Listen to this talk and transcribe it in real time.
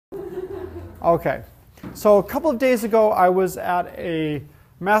Okay, so a couple of days ago I was at a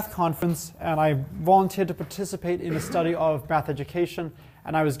math conference and I volunteered to participate in a study of math education,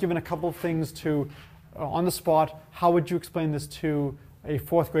 and I was given a couple of things to, on the spot, how would you explain this to a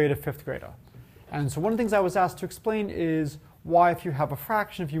 4th grader, 5th grader? And so one of the things I was asked to explain is why, if you have a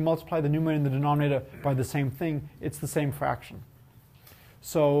fraction, if you multiply the numerator and the denominator by the same thing, it's the same fraction.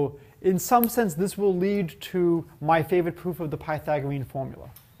 So in some sense, this will lead to my favorite proof of the Pythagorean formula.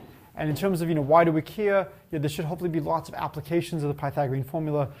 And in terms of why do we care, there should hopefully be lots of applications of the Pythagorean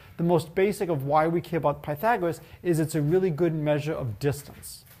formula. The most basic of why we care about Pythagoras is it's a really good measure of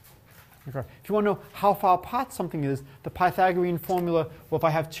distance. Okay. If you want to know how far apart something is, the Pythagorean formula, well, if I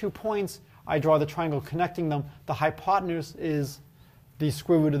have 2 points, I draw the triangle connecting them. The hypotenuse is the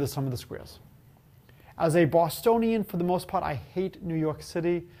square root of the sum of the squares. As a Bostonian, for the most part, I hate New York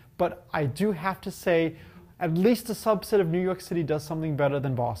City, but I do have to say at least a subset of New York City does something better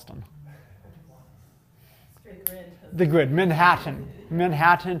than Boston. The grid, Manhattan.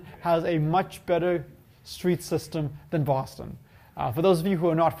 Manhattan has a much better street system than Boston. For those of you who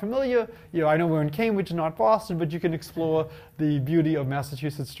are not familiar, I know we're in Cambridge, not Boston, but you can explore the beauty of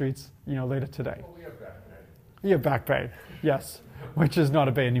Massachusetts streets, later today. Well, we have Back Bay. You have Back Bay, yes, which is not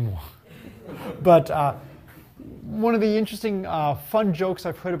a bay anymore. But one of the interesting, fun jokes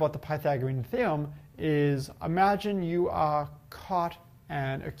I've heard about the Pythagorean theorem is, imagine you are caught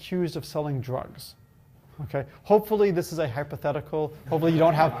and accused of selling drugs. Okay. Hopefully this is a hypothetical. Hopefully you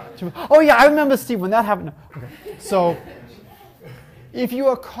don't have too much. Oh yeah, I remember, Steve, when that happened. Okay. So if you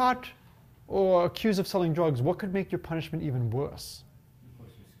are caught or accused of selling drugs, what could make your punishment even worse?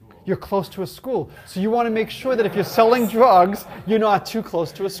 You're close to a school. So you want to make sure that if you're selling drugs, you're not too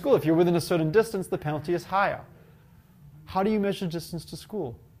close to a school. If you're within a certain distance, the penalty is higher. How do you measure distance to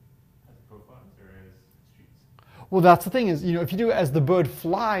school? Well, that's the thing is, if you do as the bird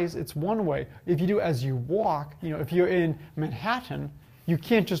flies, it's one way. If you do as you walk, if you're in Manhattan, you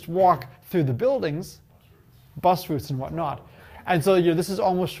can't just walk through the buildings, bus routes and whatnot. And so, this is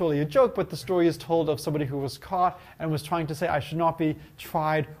almost surely a joke, but the story is told of somebody who was caught and was trying to say, I should not be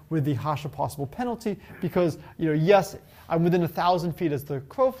tried with the harshest possible penalty because, yes, I'm within 1,000 feet as the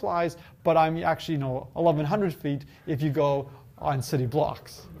crow flies, but I'm actually, 1,100 feet if you go on city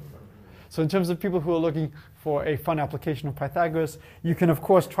blocks. So in terms of people who are looking for a fun application of Pythagoras, you can, of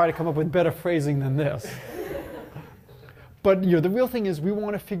course, try to come up with better phrasing than this. But the real thing is we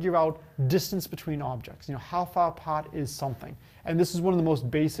want to figure out distance between objects. How far apart is something? And this is one of the most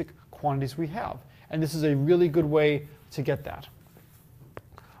basic quantities we have. And this is a really good way to get that.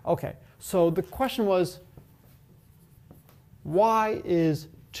 Okay, so the question was, why is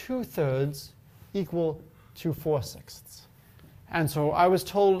 2/3 equal to 4/6? And so I was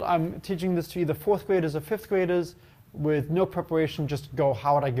told I'm teaching this to either 4th graders or 5th graders with no preparation, just go,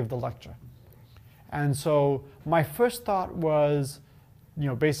 how would I give the lecture? And so my first thought was,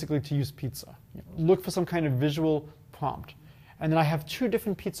 basically to use pizza. Look for some kind of visual prompt. And then I have 2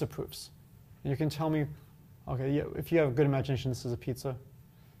 different pizza proofs. And you can tell me, okay, yeah, if you have a good imagination, this is a pizza.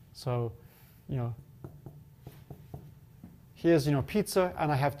 So, here's, pizza, and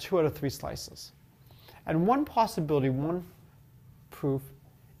I have 2 out of 3 slices. And one possibility, one proof,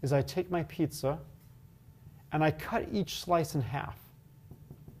 is I take my pizza and I cut each slice in half.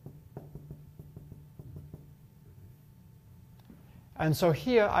 And so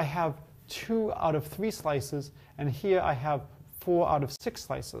here I have 2 out of 3 slices, and here I have 4 out of 6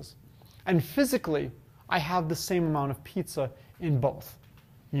 slices. And physically, I have the same amount of pizza in both.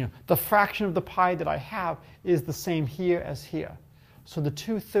 The fraction of the pie that I have is the same here as here. So the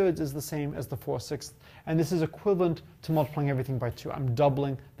 2/3 is the same as the 4/6. And this is equivalent to multiplying everything by 2. I'm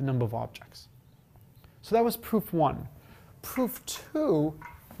doubling the number of objects. So that was proof 1. Proof 2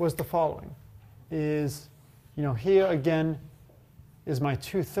 was the following. Is, here again is my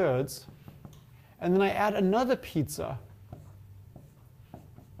 2/3. And then I add another pizza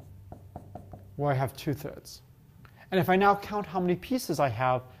where I have 2/3. And if I now count how many pieces I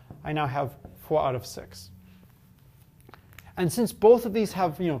now have 4 out of 6. And since both of these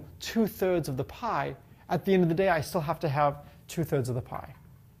have 2/3 of the pie, at the end of the day, I still have to have 2/3 of the pie.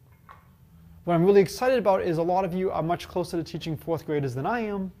 What I'm really excited about is a lot of you are much closer to teaching 4th graders than I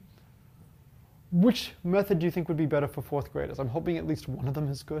am. Which method do you think would be better for 4th graders? I'm hoping at least one of them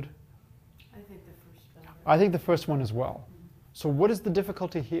is good. I think the first one. I think the first one as well. So what is the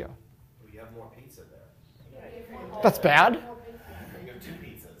difficulty here? We have more pizza there. That's bad? You have 2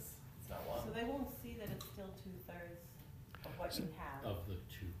 pizzas. It's not one. So they won't see that it's still 2/3 of what you have. Of the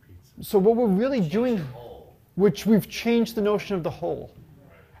 2 pizzas. So what we're really doing, Whole. which we've changed the notion of the whole.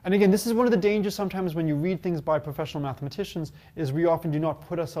 And again, this is one of the dangers sometimes when you read things by professional mathematicians, is we often do not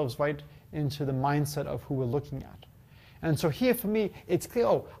put ourselves right into the mindset of who we're looking at. And so here for me, it's clear,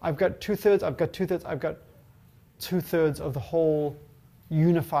 oh, I've got 2/3, I've got 2/3, I've got 2/3 of the whole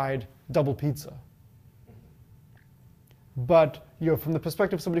unified double pizza. But from the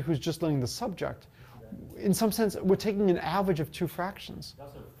perspective of somebody who's just learning the subject, in some sense, we're taking an average of two fractions. It's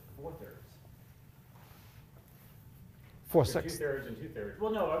also 4/3. 4/6. 2/3 and 2/3.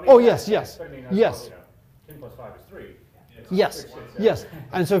 Well, no, I mean, Oh, yes, yes, but I mean, yes. 10 plus 5 is 3. It's Yes, 6, 6, yes.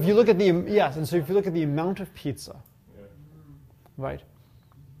 And so if you look at the amount of pizza, Yeah. right?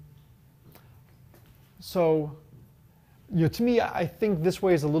 So, to me, I think this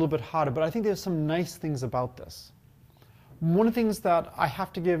way is a little bit harder, but I think there's some nice things about this. One of the things that I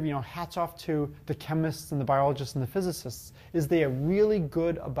have to give, hats off to the chemists and the biologists and the physicists is they are really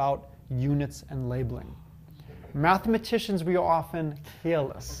good about units and labeling. Mathematicians, we are often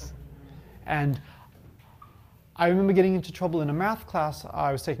careless. And I remember getting into trouble in a math class.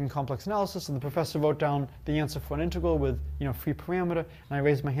 I was taking complex analysis, and the professor wrote down the answer for an integral with free parameter. And I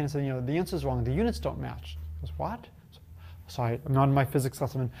raised my hand and said, the answer's wrong. The units don't match. I was, what? So I'm not in my physics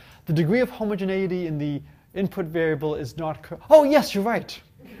lesson. The degree of homogeneity in the input variable is not correct. Oh, yes, you're right.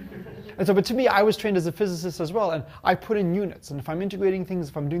 And so, but to me, I was trained as a physicist as well, and I put in units. And if I'm integrating things,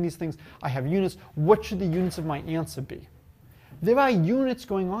 if I'm doing these things, I have units. What should the units of my answer be? There are units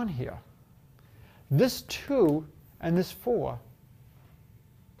going on here. This 2 and this 4,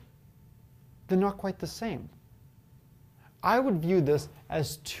 they're not quite the same. I would view this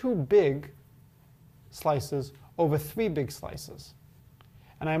as 2 big slices over 3 big slices.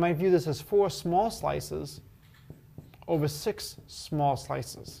 And I might view this as 4 small slices over 6 small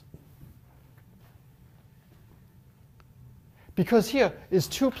slices. Because here is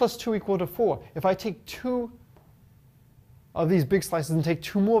 2 plus 2 equal to 4. If I take 2 of these big slices and take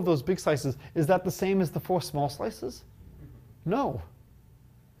 2 more of those big slices, is that the same as the 4 small slices? No.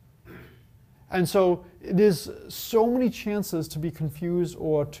 And so there's so many chances to be confused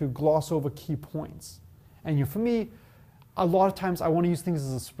or to gloss over key points. And for me, a lot of times I want to use things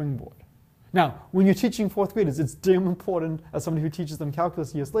as a springboard. Now, when you're teaching 4th graders, it's damn important, as somebody who teaches them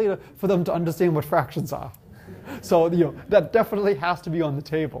calculus years later, for them to understand what fractions are. So that definitely has to be on the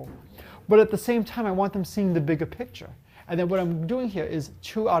table. But at the same time, I want them seeing the bigger picture. And then what I'm doing here is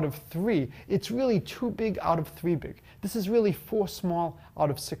 2 out of 3. It's really 2 big out of 3 big. This is really 4 small out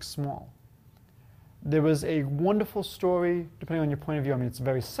of 6 small. There was a wonderful story, depending on your point of view, I mean, it's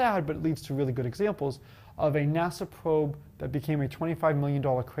very sad, but it leads to really good examples, of a NASA probe that became a $25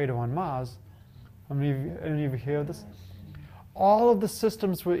 million crater on Mars. Any of you hear of this? All of the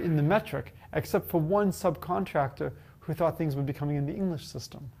systems were in the metric, except for one subcontractor who thought things would be coming in the English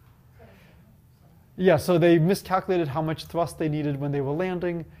system. Yeah, so they miscalculated how much thrust they needed when they were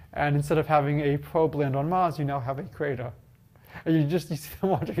landing, and instead of having a probe land on Mars, you now have a crater. And you see them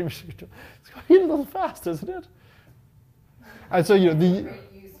watching a machine. It's going a little fast, isn't it? And so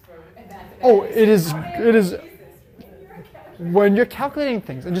it is when you're calculating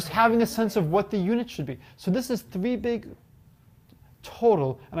things and just having a sense of what the unit should be. So this is 3 big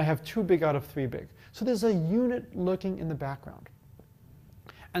total, and I have 2 big out of 3 big. So there's a unit lurking in the background.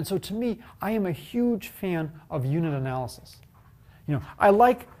 And so to me, I am a huge fan of unit analysis. I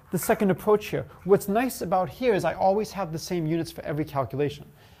like the second approach here. What's nice about here is I always have the same units for every calculation.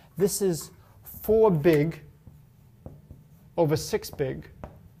 This is 4 big over 6 big.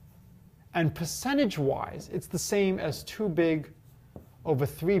 And percentage-wise, it's the same as 2 big over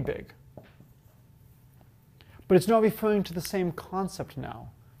 3 big. But it's not referring to the same concept now.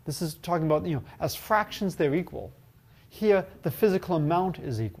 This is talking about, as fractions, they're equal. Here, the physical amount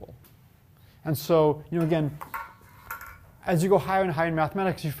is equal. And so, again, as you go higher and higher in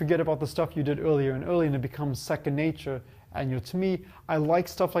mathematics, you forget about the stuff you did earlier and earlier, and it becomes second nature. And to me, I like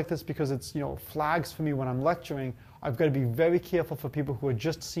stuff like this because it's flags for me when I'm lecturing. I've got to be very careful for people who are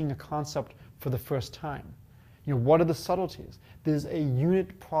just seeing a concept for the first time. What are the subtleties? There's a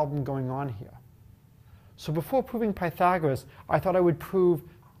unit problem going on here. So before proving Pythagoras, I thought I would prove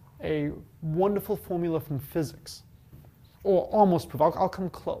a wonderful formula from physics, or almost prove. I'll come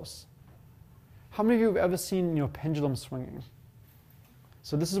close. How many of you have ever seen pendulum swinging?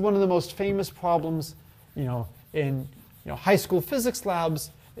 So this is one of the most famous problems, in high school physics labs.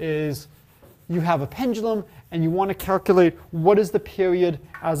 Is you have a pendulum and you want to calculate what is the period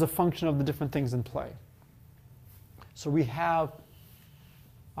as a function of the different things in play. So we have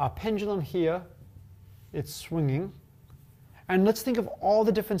our pendulum here. It's swinging. And let's think of all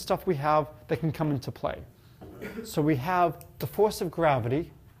the different stuff we have that can come into play. So we have the force of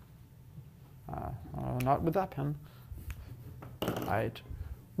gravity. Not with that pen. Right.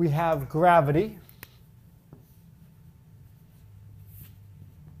 we have gravity.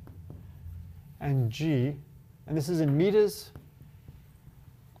 And g, and this is in meters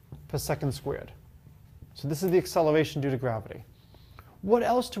per second squared. So this is the acceleration due to gravity. What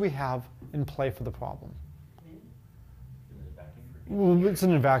else do we have in play for the problem? Well, it's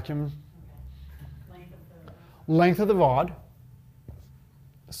in a vacuum. Length of the rod.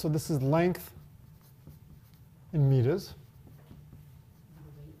 So this is length in meters.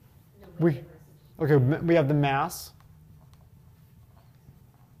 We have the mass.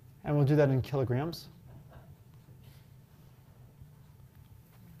 And we'll do that in kilograms.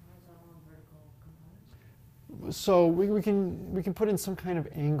 So we can put in some kind of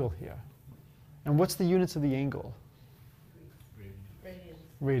angle here. And what's the units of the angle?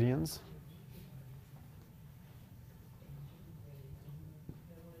 Radians.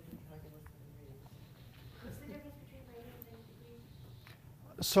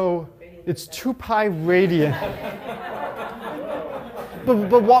 So it's 2 pi radian. But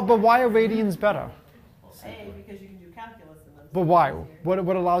why are radians better? A, because you can do calculus in them. But why? What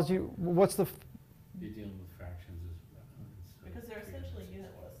allows you? What's the? You're dealing with fractions. Because they're essentially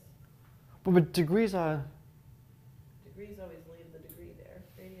unitless. But degrees are. Degrees always leave the degree there.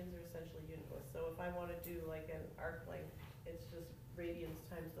 Radians are essentially unitless. So if I want to do like an arc length, it's just radians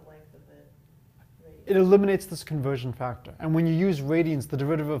times the length of the radian. It eliminates this conversion factor. And when you use radians, the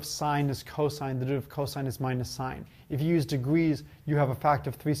derivative of sine is cosine. The derivative of cosine is minus sine. If you use degrees, you have a factor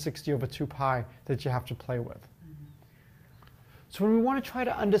of 360 over 2 pi that you have to play with. So when we want to try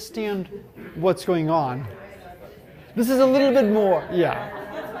to understand what's going on, this is a little bit more, yeah.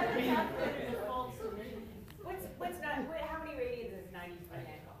 How many radians is 90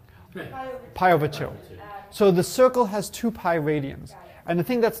 angle? Pi over 2. So the circle has 2 pi radians. And the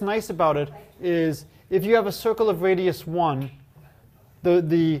thing that's nice about it is if you have a circle of radius 1,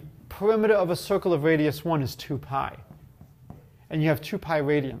 the perimeter of a circle of radius 1 is 2 pi. And you have 2 pi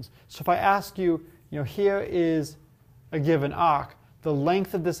radians. So if I ask you, here is a given arc, the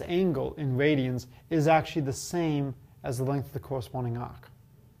length of this angle in radians is actually the same as the length of the corresponding arc.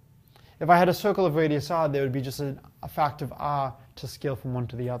 If I had a circle of radius r, there would be just a factor of r to scale from one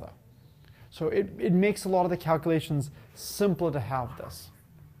to the other. So it makes a lot of the calculations simpler to have this.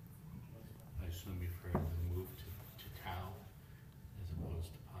 I assume you've heard the move to tau as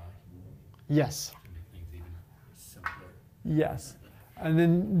opposed to pi. Yes. To make things even simpler. Yes. And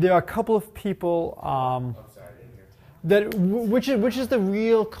then there are a couple of people I'm sorry, I didn't hear. which is the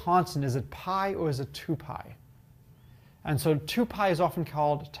real constant? Is it pi or is it 2 pi? And so 2 pi is often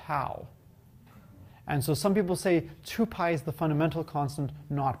called tau. And so some people say 2 pi is the fundamental constant,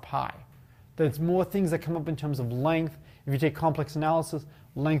 not pi. There's more things that come up in terms of length. If you take complex analysis,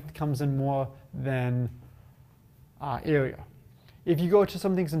 length comes in more than area. If you go to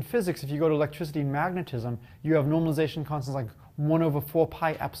some things in physics, if you go to electricity and magnetism, you have normalization constants like 1 over 4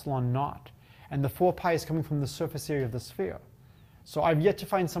 pi epsilon naught. And the 4 pi is coming from the surface area of the sphere. So I've yet to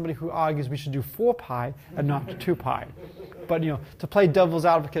find somebody who argues we should do 4 pi and not 2 pi. But to play devil's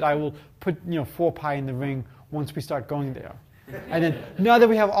advocate, I will put 4 pi in the ring once we start going there. And then now that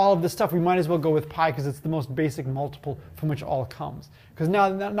we have all of this stuff, we might as well go with pi because it's the most basic multiple from which all comes. Because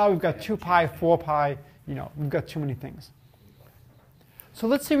now we've got 2 pi, 4 pi, we've got too many things. So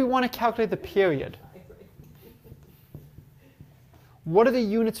let's say we want to calculate the period. What are the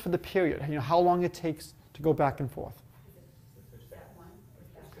units for the period? How long it takes to go back and forth?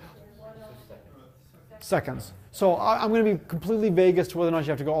 Seconds. So I'm going to be completely vague as to whether or not you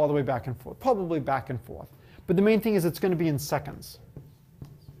have to go all the way back and forth. Probably back and forth. But the main thing is it's going to be in seconds.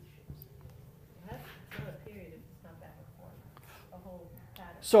 It's not a period if it's not back and forth. A whole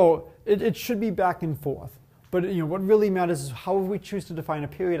pattern. So it should be back and forth. But what really matters is how we choose to define a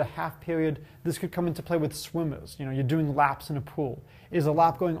period, a half period. This could come into play with swimmers. You're doing laps in a pool. Is a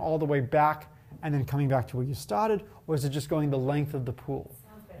lap going all the way back and then coming back to where you started, or is it just going the length of the pool?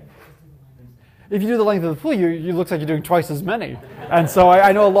 If you do the length of the pool, you look like you're doing twice as many. And so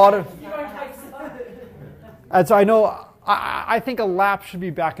I know a lot of... And so I think a lap should be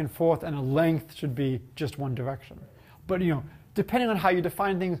back and forth and a length should be just one direction. But depending on how you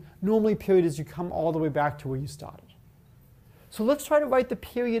define things, normally period is you come all the way back to where you started. So let's try to write the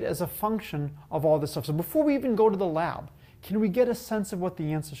period as a function of all this stuff. So before we even go to the lab, can we get a sense of what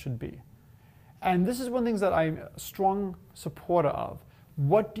the answer should be? And this is one of the things that I'm a strong supporter of.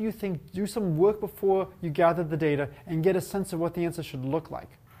 What do you think? Do some work before you gather the data and get a sense of what the answer should look like.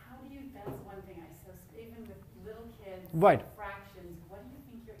 How do you, that's one thing even with little kids, Right. fractions, what do you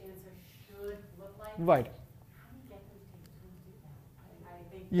think your answer should look like? Right. How do you get them to do that?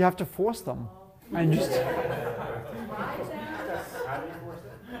 I think You have to force them. And just Why then?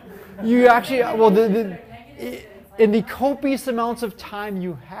 You actually, well, in the copious amounts of time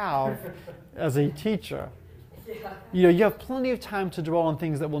you have as a teacher, you know, you have plenty of time to dwell on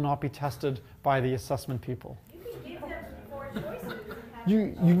things that will not be tested by the assessment people. You can give them 4 choices.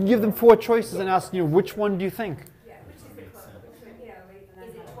 You can give them 4 choices and ask, you know, which one do you think? Yeah, which is the close, you know,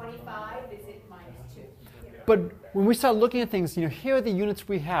 is it 25, is it -2? You know. But when we start looking at things, you know, here are the units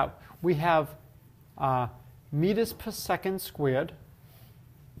we have. We have meters per second squared.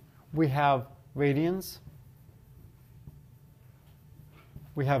 We have radians.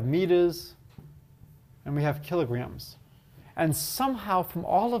 We have meters. And we have kilograms. And somehow from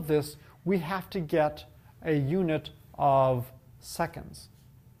all of this, we have to get a unit of seconds.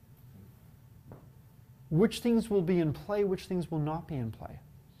 Which things will be in play, which things will not be in play?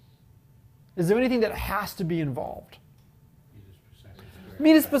 Is there anything that has to be involved?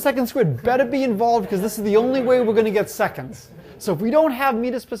 Meters per second squared better be involved because this is the only way we're going to get seconds. So if we don't have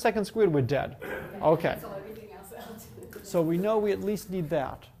meters per second squared, we're dead. Okay. So everything else out. So we know we at least need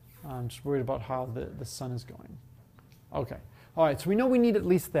that. I'm just worried about how the sun is going. Okay. All right, so we know we need at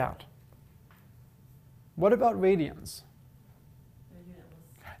least that. What about radians?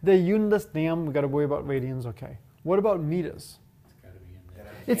 They're unitless. Damn, we've got to worry about radians. Okay. What about meters?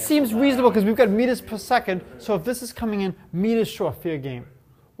 It seems reasonable because we've got meters per second. So if this is coming in, meters, sure, fair game.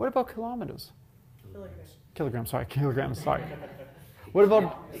 What about kilometers? Kilograms, sorry. What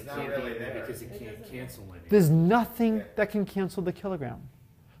about... It's not really there. Because it can't cancel anything. There's nothing that can cancel the kilogram.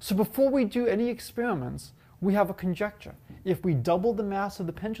 So before we do any experiments, we have a conjecture. If we double the mass of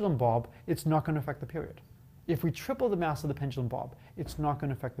the pendulum bob, it's not going to affect the period. If we triple the mass of the pendulum bob, it's not going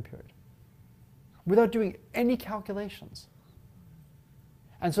to affect the period. Without doing any calculations.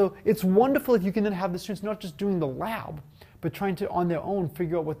 And so it's wonderful if you can then have the students not just doing the lab, but trying to, on their own,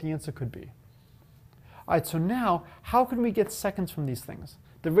 figure out what the answer could be. All right, so now, how can we get seconds from these things?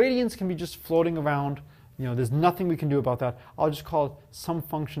 The radians can be just floating around. You know, there's nothing we can do about that. I'll just call it some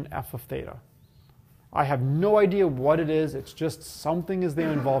function f of theta. I have no idea what it is. It's just something is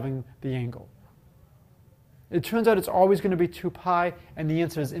there involving the angle. It turns out it's always going to be 2 pi, and the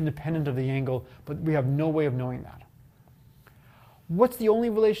answer is independent of the angle, but we have no way of knowing that. What's the only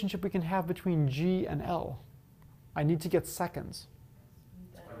relationship we can have between G and L? I need to get seconds.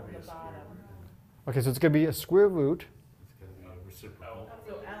 On the bottom. Okay, so it's going to be a square root, It's going to be a reciprocal.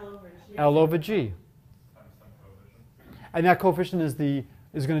 So L over G. L over G. And that coefficient is going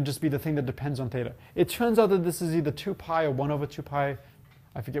to just be the thing that depends on theta. It turns out that this is either 2 pi or 1 over 2 pi.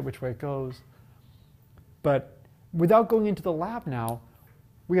 I forget which way it goes. But without going into the lab now,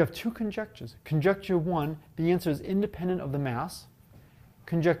 we have 2 conjectures. Conjecture 1, the answer is independent of the mass.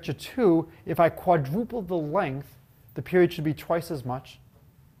 Conjecture 2, if I quadruple the length, the period should be twice as much.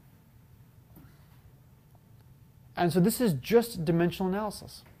 And so this is just dimensional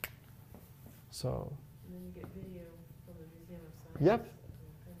analysis. So, And then you get video from the Museum of Science. yep.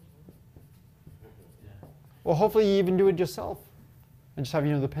 Well, hopefully you even do it yourself and just have,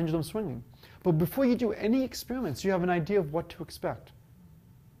 you know, the pendulum swinging. But before you do any experiments, you have an idea of what to expect.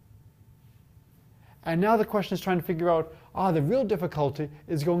 And now the question is trying to figure out, the real difficulty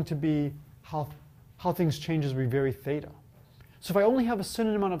is going to be how things change as we vary theta. So if I only have a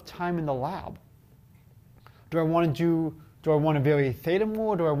certain amount of time in the lab, do I want to vary theta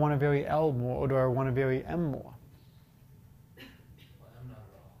more, or do I want to vary L more, or do I want to vary M more?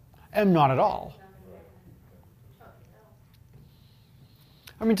 M not at all.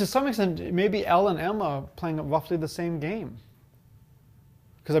 I mean, to some extent, maybe L and M are playing roughly the same game.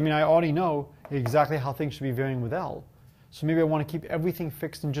 Because, I mean, I already know exactly how things should be varying with L. So maybe I want to keep everything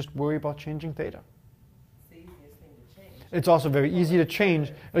fixed and just worry about changing theta. It's the easiest thing to change. It's also very easy to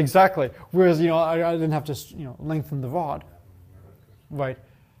change. Exactly. Whereas, you know, I didn't have to, you know, lengthen the rod. Right.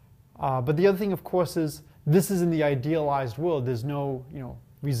 But the other thing, of course, is this is in the idealized world. There's no, you know,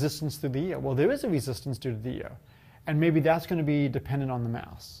 resistance through the ear. Well, there is a resistance due to the ear. And maybe that's going to be dependent on the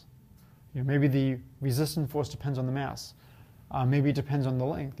mass. You know, maybe the resistance force depends on the mass. Maybe it depends on the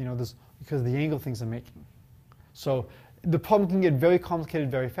length, you know, because of the angle things are making. So the problem can get very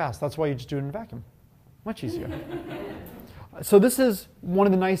complicated very fast. That's why you just do it in a vacuum. Much easier. So this is one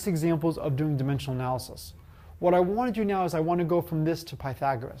of the nice examples of doing dimensional analysis. What I want to do now is I want to go from this to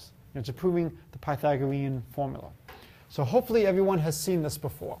Pythagoras, you know, to proving the Pythagorean formula. So hopefully everyone has seen this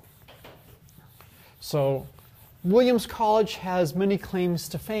before. So Williams College has many claims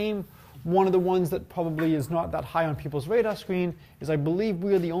to fame. One of the ones that probably is not that high on people's radar screen is I believe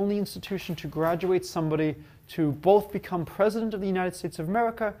we are the only institution to graduate somebody to both become president of the United States of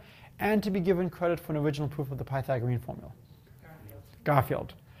America and to be given credit for an original proof of the Pythagorean formula.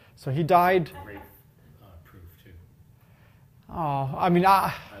 Garfield. So he died. Great proof, too. Oh, I mean,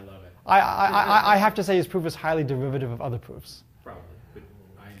 I love it. I have to say his proof is highly derivative of other proofs. Probably, but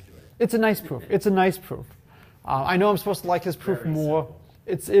I enjoy it. It's a nice proof. It's a nice proof. I know I'm supposed to like his proof Very more.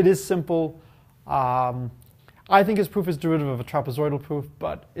 simple. It is simple. I think his proof is derivative of a trapezoidal proof,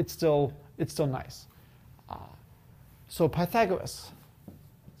 but it's still nice. So Pythagoras.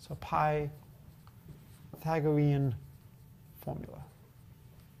 So Pythagorean formula.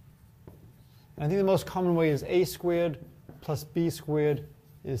 And I think the most common way is a squared plus b squared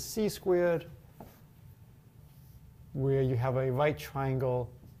is c squared, where you have a right triangle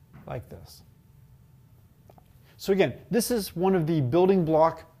like this. So again, this is one of the building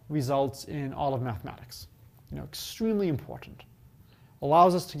block results in all of mathematics. Extremely important.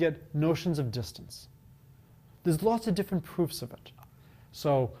 Allows us to get notions of distance. There's lots of different proofs of it.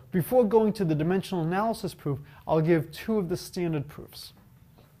 So before going to the dimensional analysis proof, I'll give two of the standard proofs.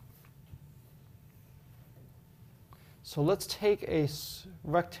 So let's take a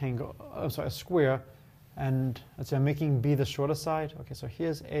rectangle, a square, and let's say I'm making b the shorter side. Okay, so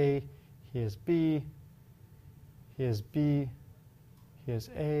here's a, here's b, here's b, here's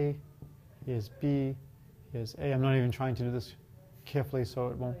a, here's b, here's a. I'm not even trying to do this carefully so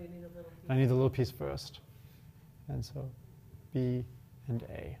it won't. Oh, you need a little piece. I need the little piece first. And so b and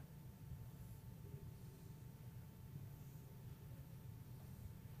a.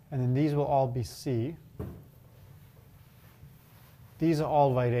 And then these will all be c. These are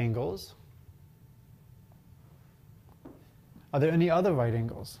all right angles. Are there any other right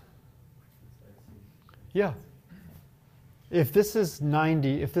angles? Yeah. If this is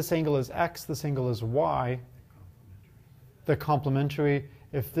 90, if this angle is x, this angle is y, they're complementary.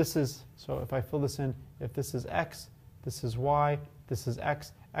 If this is, so if I fill this in, if this is x, this is y, this is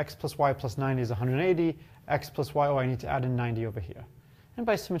x, x plus y plus 90 is 180, x plus y, oh, I need to add in 90 over here. And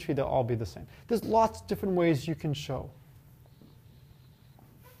by symmetry, they'll all be the same. There's lots of different ways you can show.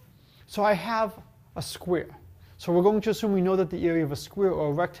 So I have a square. So we're going to assume we know that the area of a square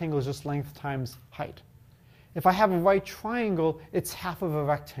or a rectangle is just length times height. If I have a right triangle, it's half of a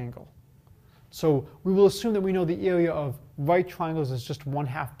rectangle. So we will assume that we know the area of right triangles is just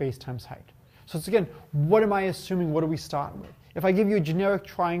 1/2 base times height. So it's again, what am I assuming? What do we start with? If I give you a generic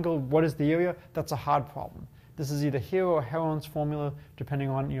triangle, what is the area? That's a hard problem. This is either Hero or Heron's formula, depending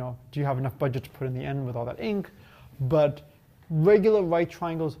on, do you have enough budget to put in the end with all that ink? But regular right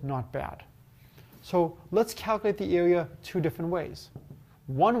triangles, not bad. So let's calculate the area two different ways.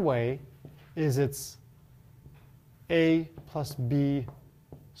 One way is it's a plus b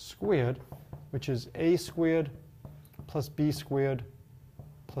squared, which is a squared plus b squared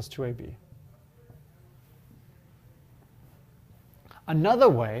plus 2ab. Another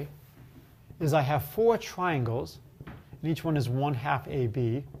way is I have four triangles, and each one is 1/2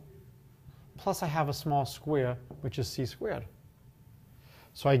 ab, plus I have a small square, which is c squared.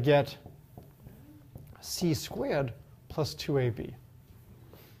 So I get c squared plus 2ab.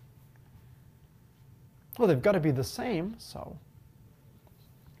 Well, they've got to be the same, so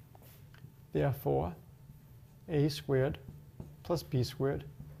therefore a squared plus b squared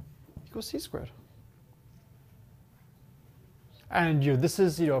equals c squared. And this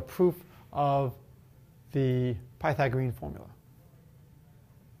is a proof of the Pythagorean formula.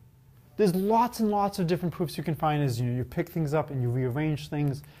 There's lots and lots of different proofs you can find as you pick things up and you rearrange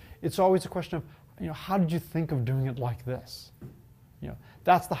things. It's always a question of how did you think of doing it like this?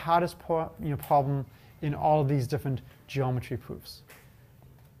 That's the hardest problem in all of these different geometry proofs.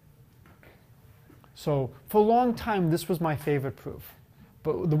 So for a long time, this was my favorite proof.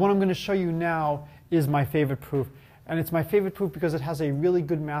 But the one I'm going to show you now is my favorite proof. And it's my favorite proof because it has a really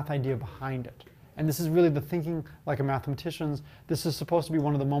good math idea behind it. And this is really the thinking like a mathematician's. This is supposed to be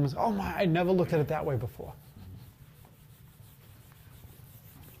one of the moments, oh my, I never looked at it that way before.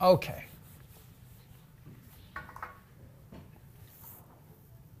 Okay.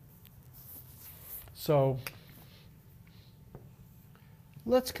 So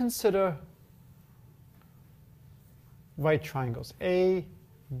let's consider right triangles, A,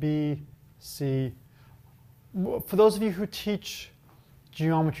 B, C. For those of you who teach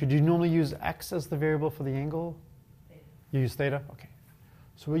geometry, do you normally use x as the variable for the angle? Theta. You use theta? Okay.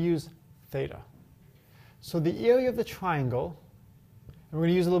 So we'll use theta. So the area of the triangle, and we're going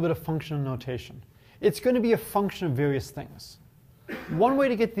to use a little bit of functional notation. It's going to be a function of various things. One way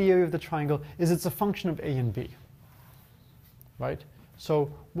to get the area of the triangle is it's a function of a and b. Right?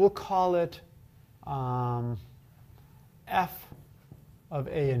 So we'll call it f of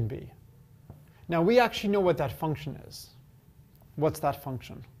a and b. Now we actually know what that function is. What's that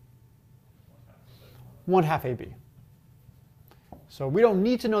function? 1/2 ab. So we don't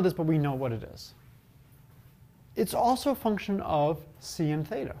need to know this, but we know what it is. It's also a function of c and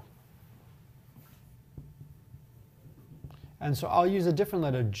theta. And so I'll use a different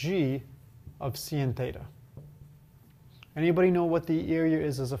letter, g of sin theta. Anybody know what the area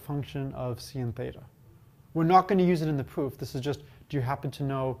is as a function of sin theta? We're not going to use it in the proof. This is just, do you happen to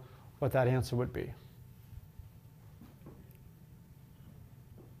know what that answer would be?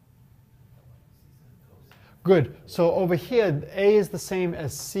 Good. So over here, a is the same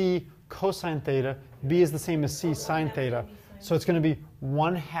as c cosine theta. B is the same as c sine theta. So it's going to be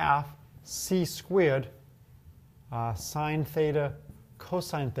 1/2 c squared sine theta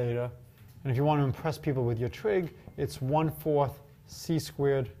cosine theta. And if you want to impress people with your trig, it's 1/4 c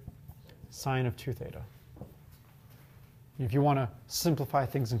squared sine of 2 theta. If you want to simplify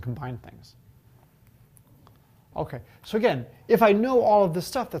things and combine things. Okay, so again, if I know all of this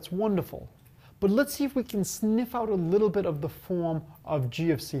stuff, that's wonderful. But let's see if we can sniff out a little bit of the form of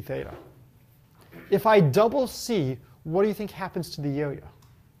g of c theta. If I double c, what do you think happens to the area?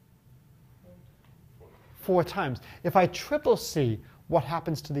 4 times. If I triple c, what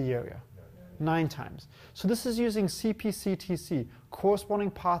happens to the area? 9 times. So this is using CP-CTC. Corresponding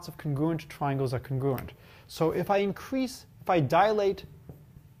parts of congruent triangles are congruent. So if I dilate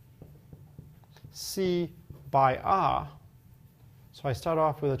c by r, so I start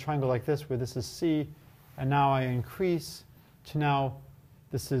off with a triangle like this, where this is c, and now I increase to now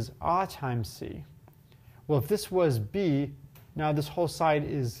this is r times c. Well, if this was b, now this whole side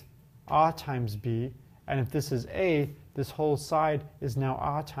is r times b, and if this is a, this whole side is now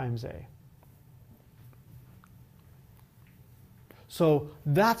r times a. So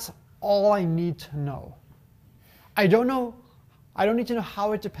that's all I need to know. I don't need to know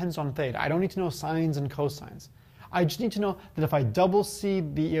how it depends on theta. I don't need to know sines and cosines. I just need to know that if I double c,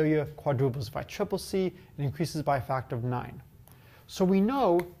 the area quadruples. If I triple c, it increases by a factor of 9. So we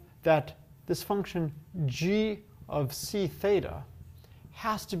know that this function g of c theta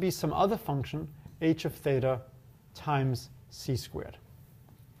has to be some other function, h of theta times c squared.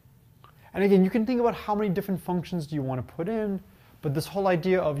 And again, you can think about how many different functions do you want to put in, but this whole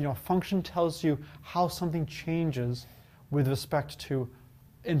idea of, function tells you how something changes with respect to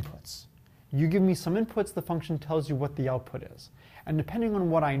inputs. You give me some inputs, the function tells you what the output is. And depending on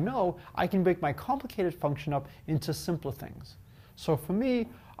what I know, I can break my complicated function up into simpler things. So for me,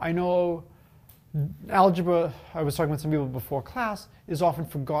 I know algebra, I was talking with some people before class, is often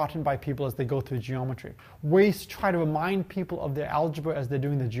forgotten by people as they go through geometry. Ways to try to remind people of their algebra as they're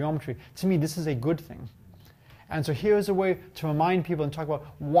doing the geometry, to me, this is a good thing. And so here's a way to remind people and talk about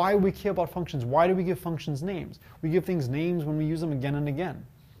why we care about functions. Why do we give functions names? We give things names when we use them again and again.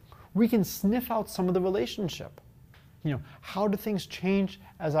 We can sniff out some of the relationship. How do things change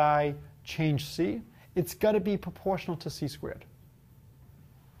as I change c? It's got to be proportional to c squared.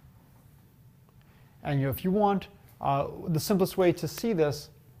 And if you want, the simplest way to see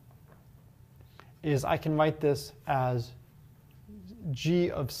this is I can write this as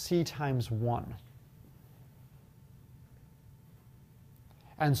g of c times 1.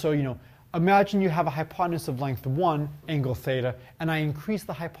 And so, imagine you have a hypotenuse of length 1, angle theta, and I increase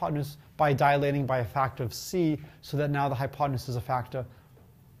the hypotenuse by dilating by a factor of c, so that now the hypotenuse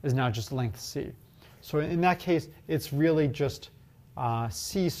is now just length c. So in that case, it's really just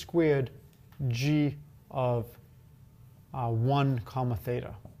c squared g of 1 comma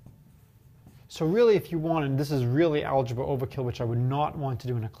theta. So really, if you want, and this is really algebra overkill, which I would not want to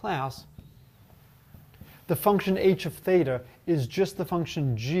do in a class, the function h of theta is just the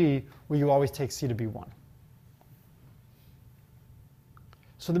function g where you always take c to be 1.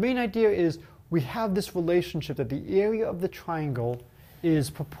 So the main idea is we have this relationship that the area of the triangle is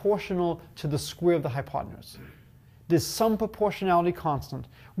proportional to the square of the hypotenuse. There's some proportionality constant,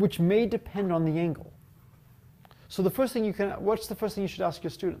 which may depend on the angle. So what's the first thing you should ask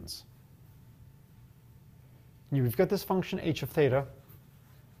your students? You've got this function h of theta.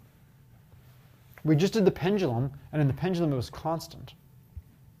 We just did the pendulum, and in the pendulum it was constant.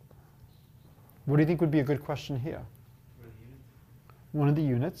 What do you think would be a good question here? One of the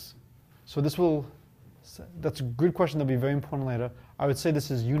units. So that's a good question that'll be very important later. I would say this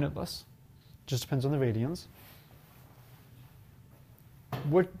is unitless. Just depends on the radians.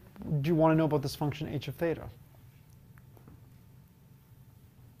 What do you want to know about this function h of theta?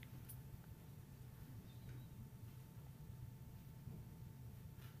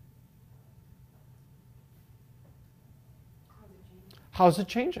 How's it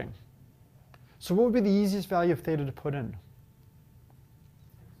changing? So what would be the easiest value of theta to put in?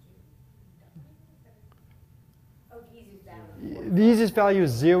 The easiest value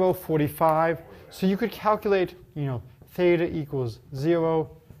is 0, 45. So you could calculate, theta equals 0,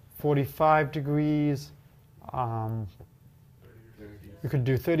 45 degrees. We could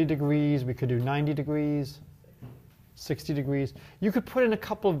do 30 degrees. We could do 90 degrees. 60 degrees. You could put in a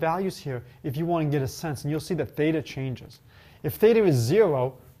couple of values here if you want to get a sense, and you'll see that theta changes. If theta is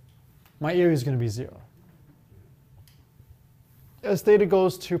 0, my area is going to be 0. As theta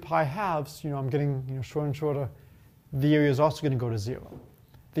goes to pi halves, I'm getting shorter and shorter, the area is also going to go to 0.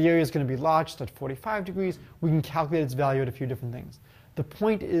 The area is going to be large, so at 45 degrees. We can calculate its value at a few different things. The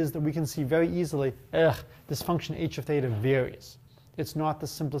point is that we can see very easily, this function h of theta varies. It's not the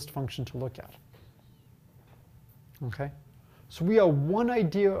simplest function to look at. Okay? So we are one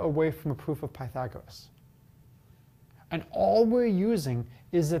idea away from a proof of Pythagoras. And all we're using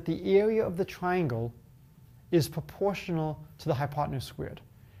is that the area of the triangle is proportional to the hypotenuse squared.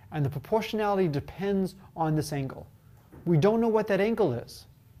 And the proportionality depends on this angle. We don't know what that angle is.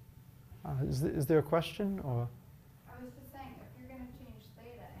 Is there a question? Or? I was just saying, if you're going to change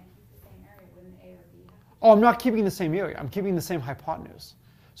theta and keep the same area, wouldn't A or B have to change? Oh, I'm not keeping the same area. I'm keeping the same hypotenuse.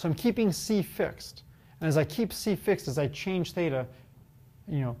 So I'm keeping C fixed. And as I keep C fixed, as I change theta,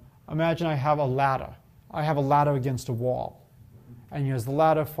 imagine I have a ladder. I have a ladder against a wall. And as the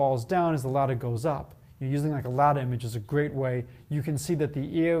ladder falls down, as the ladder goes up, using like a ladder image is a great way. You can see that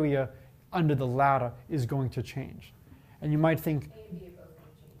the area under the ladder is going to change. And you might think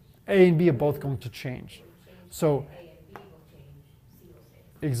A and B are both going to change. So A and B will change, C will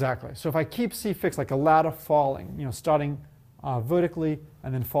stay. exactly. So if I keep C fixed like a ladder falling, starting vertically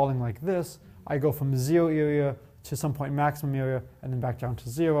and then falling like this, I go from 0 area to some point maximum area and then back down to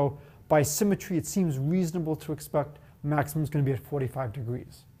 0. By symmetry, it seems reasonable to expect maximum is going to be at 45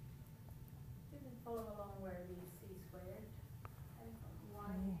 degrees. Didn't follow along where it is C squared. And why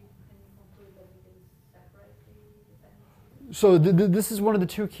can you conclude that we can separate the definitions? So this is one of the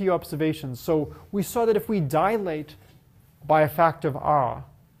two key observations. So we saw that if we dilate by a factor of r,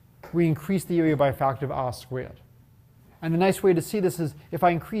 we increase the area by a factor of r squared. And the nice way to see this is if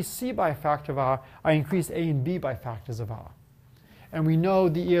I increase C by a factor of r, I increase A and B by factors of r. And we know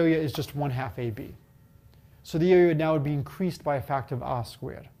the area is just 1/2 AB. So the area now would be increased by a factor of r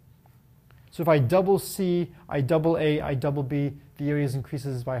squared. So if I double C, I double A, I double B, the area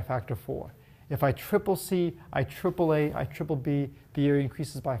increases by a factor of 4. If I triple C, I triple A, I triple B, the area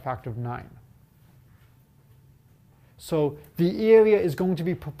increases by a factor of 9. So the area is going to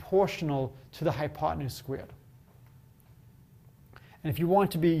be proportional to the hypotenuse squared. And if you want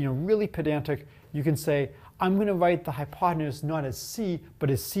to be really pedantic, you can say, I'm going to write the hypotenuse not as C,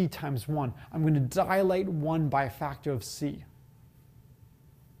 but as C times 1. I'm going to dilate 1 by a factor of C.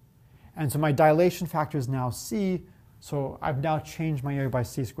 And so my dilation factor is now C, so I've now changed my area by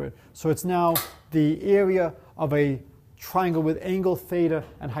C squared. So it's now the area of a triangle with angle theta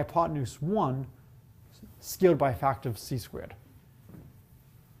and hypotenuse 1 scaled by a factor of C squared.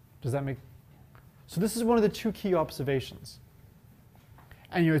 Does that make? So this is one of the two key observations.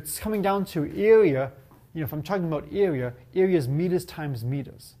 And it's coming down to area. If I'm talking about area, area is meters times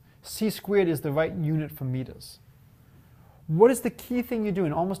meters. C squared is the right unit for meters. What is the key thing you do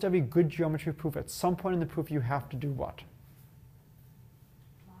in almost every good geometry proof? At some point in the proof, you have to do what?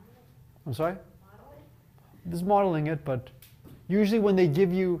 I'm sorry? There's modeling it, but usually when they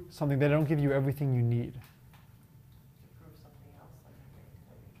give you something, they don't give you everything you need. Prove something else,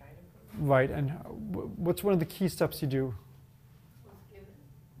 like you're trying to prove. Right, and what's one of the key steps you do?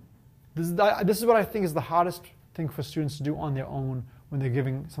 This is what I think is the hardest thing for students to do on their own when they're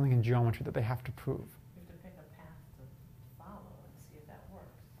giving something in geometry that they have to prove. You have to pick a path to follow and see if that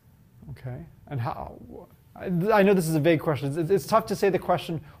works. Okay, and how? I know this is a vague question. It's tough to say the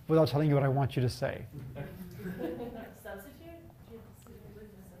question without telling you what I want you to say. Substitute? Do you have to substitute?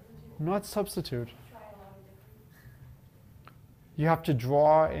 Not substitute. Try a lot of different. You have to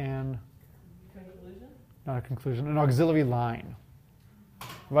draw an, Conclusion? not a conclusion, an auxiliary line.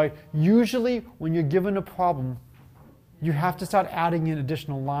 Right? Usually when you're given a problem, you have to start adding in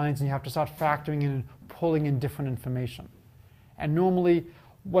additional lines and you have to start factoring in and pulling in different information. And normally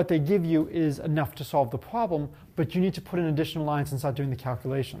what they give you is enough to solve the problem, but you need to put in additional lines and start doing the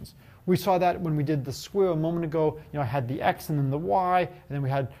calculations. We saw that when we did the square a moment ago. I had the x and then the y, and then we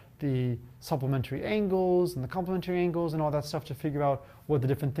had the supplementary angles and the complementary angles and all that stuff to figure out what the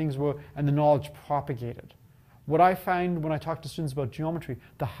different things were, and the knowledge propagated. What I find when I talk to students about geometry,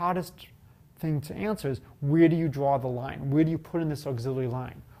 the hardest thing to answer is, where do you draw the line? Where do you put in this auxiliary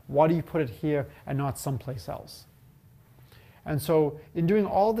line? Why do you put it here and not someplace else? And so in doing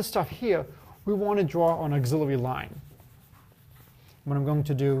all this stuff here, we want to draw an auxiliary line. What I'm going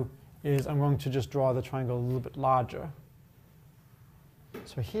to do is I'm going to just draw the triangle a little bit larger.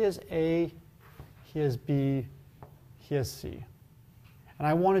 So here's A, here's B, here's C. And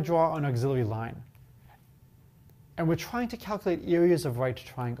I want to draw an auxiliary line. And we're trying to calculate areas of right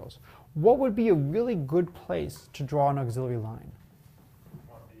triangles. what would be a really good place to draw an auxiliary line?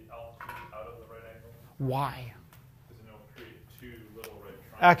 Want the altitude out of the right angle? Why? Because then it'll create two little red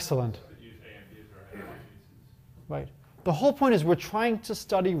triangles. Excellent. That use A and B as our hypotheses. Right. The whole point is we're trying to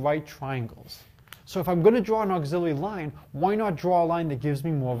study right triangles. So if I'm going to draw an auxiliary line, why not draw a line that gives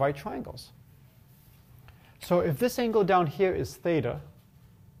me more right triangles? So if this angle down here is theta,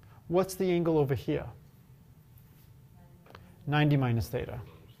 what's the angle over here? 90 minus theta.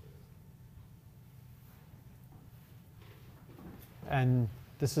 And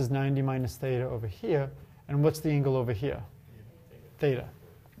this is 90 minus theta over here. And what's the angle over here? Theta.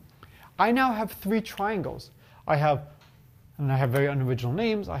 I now have three triangles. I have very unoriginal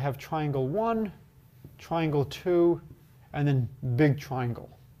names. I have triangle 1, triangle 2, and then big triangle.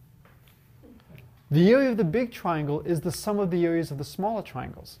 The area of the big triangle is the sum of the areas of the smaller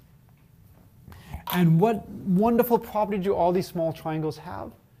triangles. And what wonderful property do all these small triangles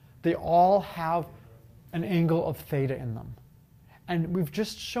have? They all have an angle of theta in them. And we've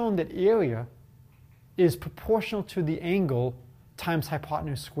just shown that area is proportional to the angle times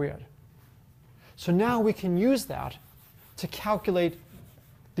hypotenuse squared. So now we can use that to calculate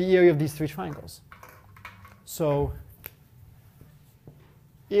the area of these three triangles. So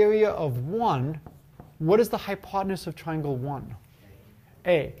area of 1, what is the hypotenuse of triangle 1?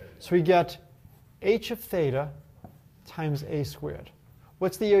 A. So we get h of theta times a squared.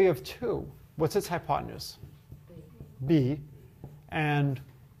 What's the area of 2? What's its hypotenuse? B. And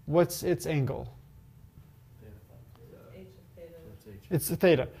what's its angle? H of theta. It's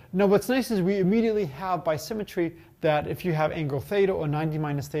theta. Now what's nice is we immediately have by symmetry that if you have angle theta or 90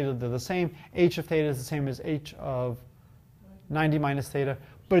 minus theta, they're the same. H of theta is the same as h of 90 minus theta,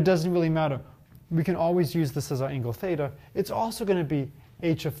 but it doesn't really matter. We can always use this as our angle theta. It's also going to be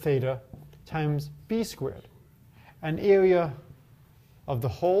h of theta times b squared. And area of the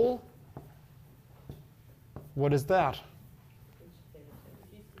whole, what is that?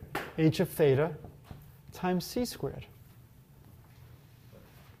 H of theta times c squared.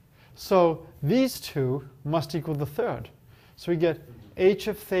 So these two must equal the third. So we get h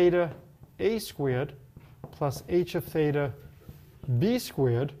of theta a squared plus h of theta b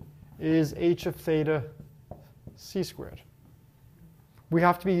squared is h of theta c squared. We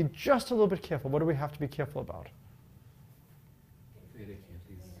have to be just a little bit careful. What do we have to be careful about? Theta can't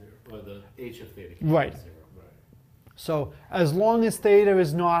be 0. Or the h of theta can't Right. be 0. So as long as theta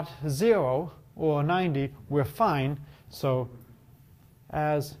is not 0 or 90, we're fine. So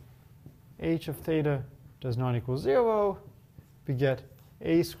as h of theta does not equal 0, we get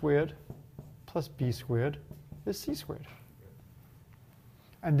a squared plus b squared is c squared.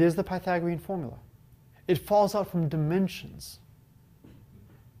 And there's the Pythagorean formula. It falls out from dimensions.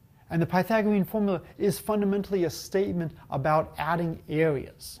 And the Pythagorean formula is fundamentally a statement about adding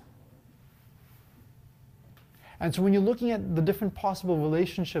areas. And so when you're looking at the different possible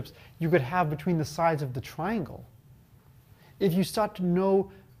relationships you could have between the sides of the triangle, if you start to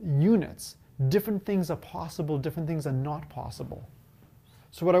know units, different things are possible, different things are not possible.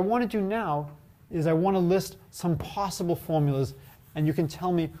 So what I want to do now is I want to list some possible formulas, and you can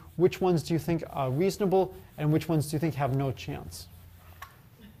tell me which ones do you think are reasonable and which ones do you think have no chance.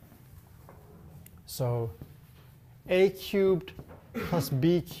 So a cubed plus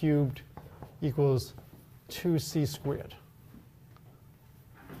b cubed equals 2c squared.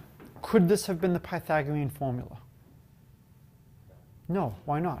 Could this have been the Pythagorean formula? No,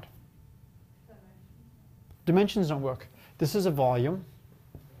 why not? Dimensions don't work. This is a volume.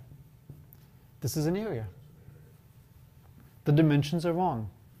 This is an area. The dimensions are wrong.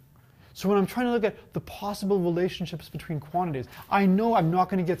 So when I'm trying to look at the possible relationships between quantities, I know I'm not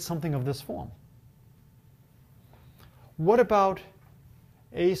going to get something of this form. What about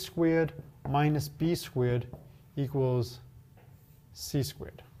a squared minus b squared equals c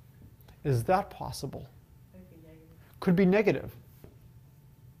squared? Is that possible? Could be negative.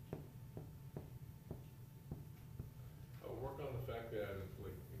 Work on the fact that,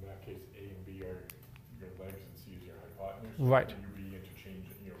 like, in that case, A and B are your legs and C is your hypotenuse. Right. And you re-interchange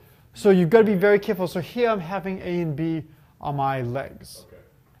it, you know. So you've got to be very careful. So here I'm having a and b are my legs, Okay.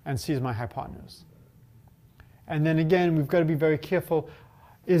 and c is my hypotenuse. And then again, we've got to be very careful.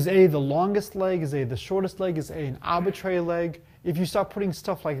 Is A the longest leg? Is A the shortest leg? Is A an arbitrary leg? If you start putting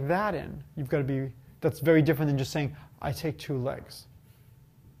stuff like that in, you've got to be, that's very different than just saying, I take two legs.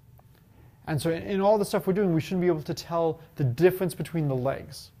 And so in all the stuff we're doing, we shouldn't be able to tell the difference between the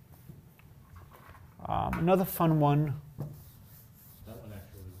legs. Another fun one. That one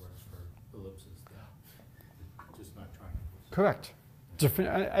actually works for ellipses, though. Just not triangles. Correct.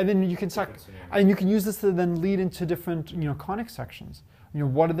 Different, and then you can start, Different scenario. and you can use this to then lead into different, conic sections.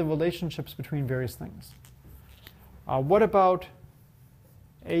 What are the relationships between various things? What about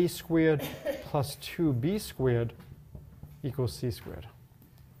a squared plus 2b squared equals c squared?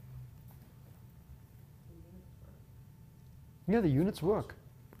 Yeah, the units work.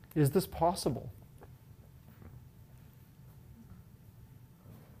 Is this possible?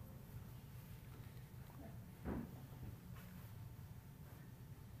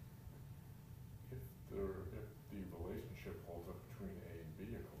 If the relationship holds up between A and B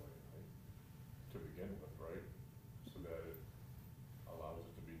equivalently to begin with, right? So that it allows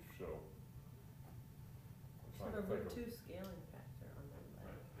it to be so. I'm trying Sort to of think root of- 2 scaling factor on the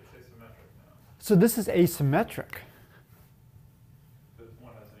leg. It's asymmetric now. So this is asymmetric. The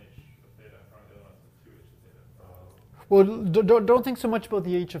one has an h of theta in front, the other one has a 2h of theta. Well, don't think so much about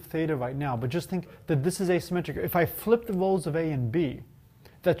the h of theta right now, but just think that this is asymmetric. If I flip the roles of A and B,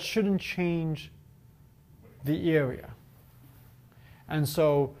 that shouldn't change the area. And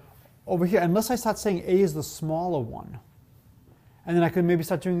so over here, unless I start saying A is the smaller one, and then I could maybe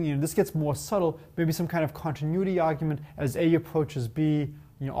start doing, this gets more subtle, maybe some kind of continuity argument as A approaches B,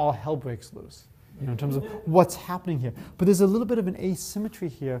 all hell breaks loose, in terms of what's happening here. But there's a little bit of an asymmetry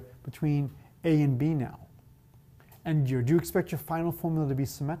here between A and B now. And do you expect your final formula to be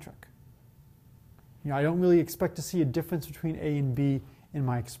symmetric? I don't really expect to see a difference between A and B in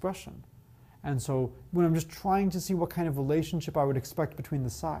my expression. And so when I'm just trying to see what kind of relationship I would expect between the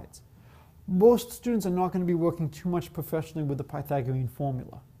sides, most students are not going to be working too much professionally with the Pythagorean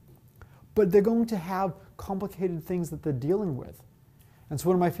formula. But they're going to have complicated things that they're dealing with. And so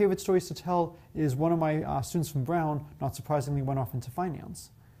one of my favorite stories to tell is one of my students from Brown, not surprisingly, went off into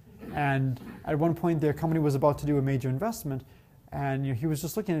finance. And at one point, their company was about to do a major investment, and he was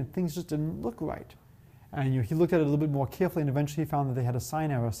just looking at things just didn't look right. And he looked at it a little bit more carefully, and eventually he found that they had a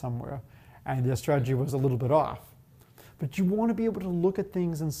sign error somewhere, and their strategy was a little bit off. But you want to be able to look at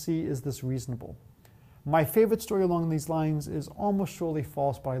things and see, is this reasonable? My favorite story along these lines is almost surely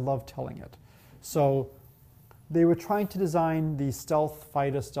false, but I love telling it. So they were trying to design the stealth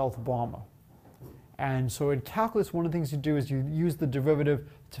fighter, stealth bomber. And so in calculus, one of the things you do is you use the derivative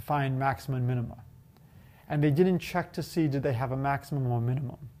to find maxima and minima. And they didn't check to see did they have a maximum or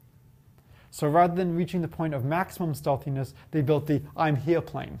minimum. So rather than reaching the point of maximum stealthiness, they built the I'm here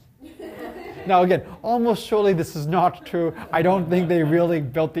plane. Now again, almost surely this is not true. I don't think they really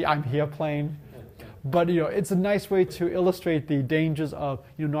built the I'm here plane. But it's a nice way to illustrate the dangers of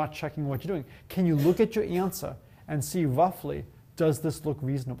not checking what you're doing. Can you look at your answer and see roughly, does this look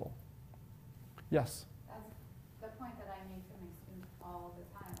reasonable? Yes? That's the point that I make to my students all the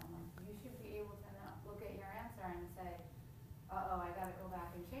time. I'm like, you should be able to now look at your answer and say, uh-oh, I got to go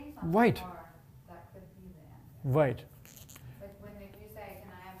back and change something. Right. Or that could be the answer. Right. Like when you say,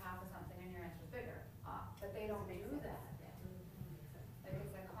 can I have half of something and your answer's bigger? But they don't do that. Like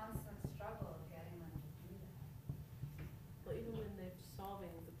it's a constant struggle of getting them to do that. Well, even when they're solving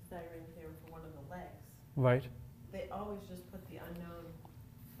the Pythagorean theorem for one of the legs, Right. they always just put the unknown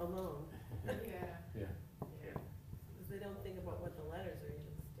alone. Yeah. Yeah. Because they don't think about what the letters are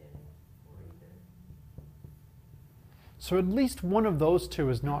even standing for either. So at least one of those two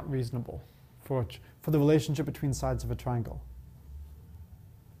is not reasonable for the relationship between sides of a triangle.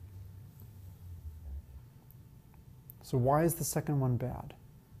 So why is the second one bad?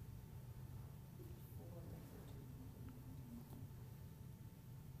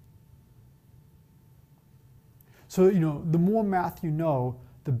 So, the more math you know,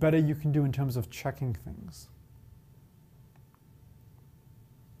 the better you can do in terms of checking things.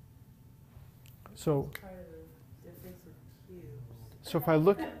 So, Part of the difference with cubes. so if I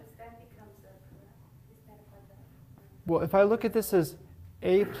look, That becomes a correct. Is that a quadratic? well, if I look at this as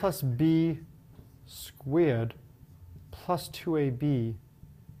a plus b squared plus 2ab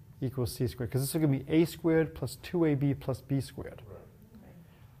equals c squared, because this is going to be a squared plus 2ab plus b squared. Right.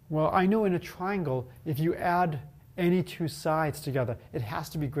 Well, I know in a triangle, if you add any two sides together, it has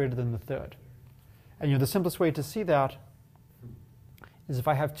to be greater than the third. And the simplest way to see that is if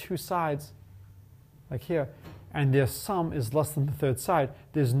I have two sides, like here, and their sum is less than the third side,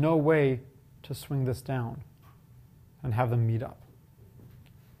 there's no way to swing this down and have them meet up.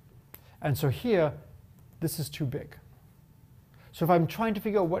 And so here, this is too big. So if I'm trying to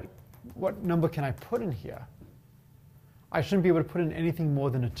figure out what number can I put in here, I shouldn't be able to put in anything more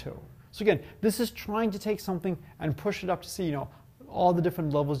than a 2. So again, this is trying to take something and push it up to see, all the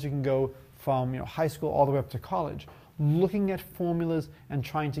different levels you can go from, high school all the way up to college, looking at formulas and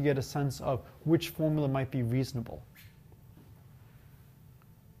trying to get a sense of which formula might be reasonable.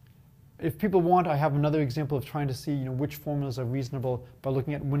 If people want, I have another example of trying to see, which formulas are reasonable by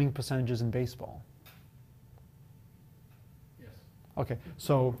looking at winning percentages in baseball. Yes. Okay,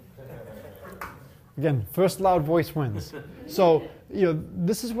 so again, first loud voice wins. So,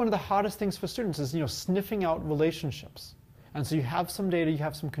 this is one of the hardest things for students is, sniffing out relationships. And so you have some data, you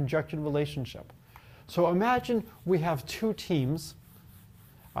have some conjectured relationship. So imagine we have two teams.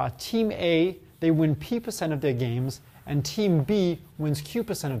 Team A, they win P% of their games, and Team B wins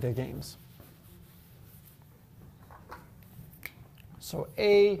Q% of their games. So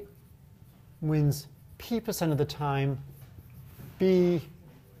A wins P% of the time, B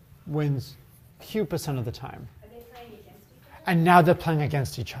wins Q% of the time. Are they playing against each other? And now they're playing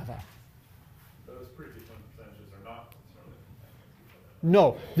against each other. Those predetermined percentages are not necessarily playing against each other.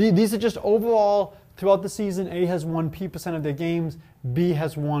 No, these are just overall, throughout the season, A has won P% of their games, B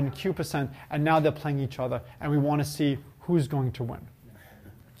has won Q%, and now they're playing each other, and we want to see who's going to win.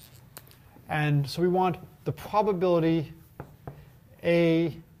 And so we want the probability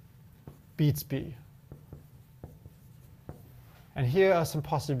A beats B. And here are some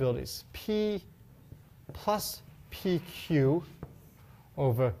possibilities. P plus PQ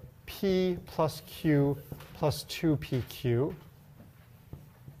over P plus Q plus 2PQ.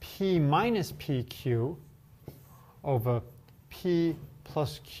 P minus PQ over P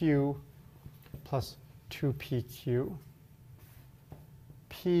plus Q plus 2PQ.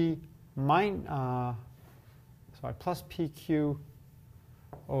 Plus PQ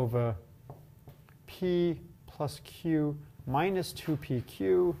over P plus Q minus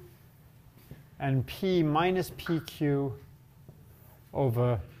 2PQ, and P minus PQ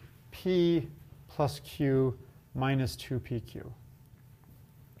over P plus Q minus 2PQ.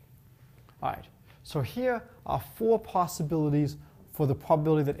 All right, so here are four possibilities for the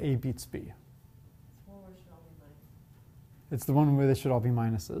probability that A beats B. It's the one where they should all be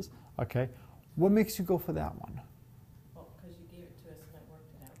minuses. Okay, what makes you go for that one? Well, because you gave it to us and I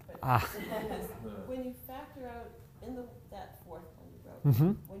worked it out. But when you factor out in that fourth one you wrote,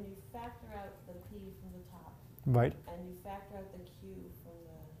 when you factor out the P from the top, Right. and you factor out the Q from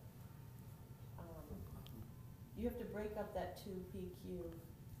the, you have to break up that 2PQ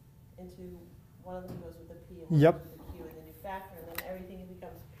into one of them goes with the P and one Yep. goes with the Q, and then you factor, and then everything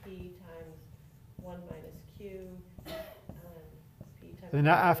becomes P times 1 minus Q, P times. And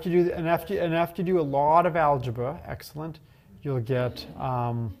after you do a lot of algebra, excellent, you'll get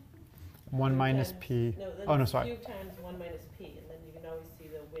 1 minus P. No, No, sorry. Q times 1 minus P, and then you can always see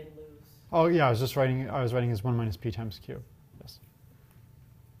the win-lose. Oh yeah, I was writing as 1 minus P times Q. Yes.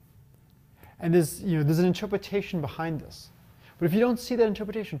 And there's an interpretation behind this. But if you don't see that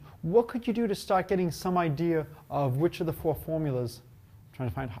interpretation, what could you do to start getting some idea of which of the four formulas? I'm trying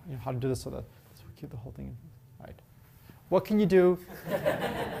to find how to do this so that we keep the whole thing in. All right. What can you do?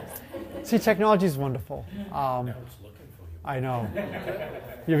 See, technology is wonderful. Now it's looking for you. I know.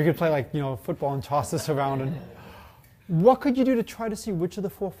 You could play football and toss this around. And what could you do to try to see which of the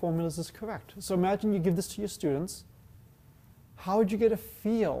four formulas is correct? So imagine you give this to your students. How would you get a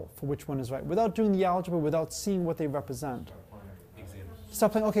feel for which one is right without doing the algebra, without seeing what they represent?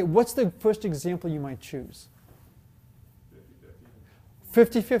 Stop playing. Okay, what's the first example you might choose?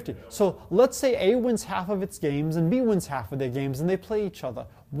 50-50. So let's say A wins half of its games and B wins half of their games and they play each other.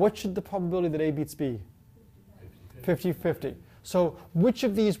 What should the probability that A beats B? 50-50. So which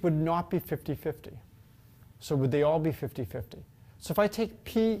of these would not be 50-50? So would they all be 50-50? So if I take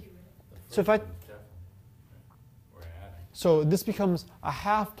P, so this becomes a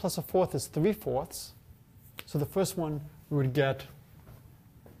half plus a fourth is 3/4. So the first one we would get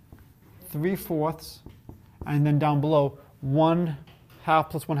 3/4, and then down below 1 half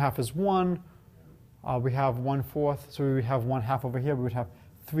plus 1/2 is 1. We have 1/4, so we would have 1/2 over here. We would have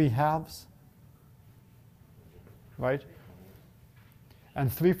 3 halves, right?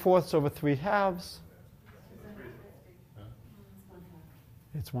 And 3/4 over 3 halves,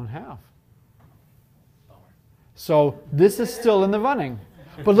 it's 1/2. So this is still in the running.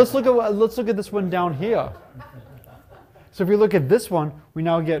 But let's look at this one down here. So if we look at this one, we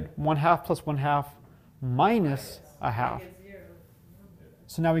now get 1/2 plus 1/2 minus a half.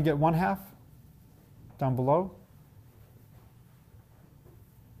 So now we get 1/2 down below.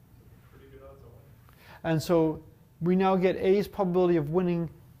 And so we now get A's probability of winning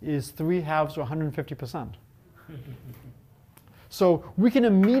is 3 halves or 150%. So we can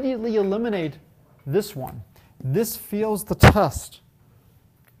immediately eliminate this one. This fails the test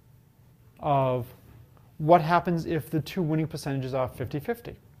of what happens if the two winning percentages are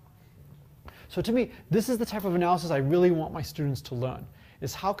 50-50. So to me, this is the type of analysis I really want my students to learn,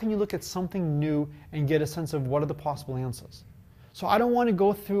 is how can you look at something new and get a sense of what are the possible answers. So I don't want to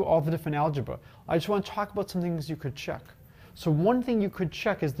go through all the different algebra. I just want to talk about some things you could check. So one thing you could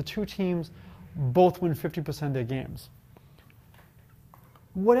check is the two teams both win 50% of their games.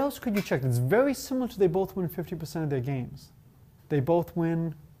 What else could you check? It's very similar to they both win 50% of their games. They both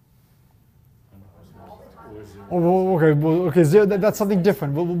win. Okay, that's something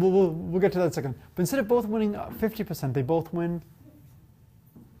different. We'll get to that in a second. But instead of both winning 50%, they both win.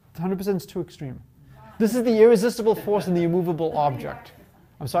 100% is too extreme. This is the irresistible force in the immovable object.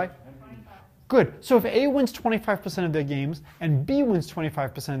 I'm sorry? Good. So if A wins 25% of their games and B wins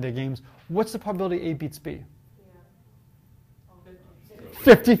 25% of their games, what's the probability A beats B?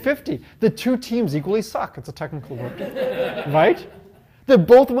 50-50. The two teams equally suck. It's a technical word. Right? They're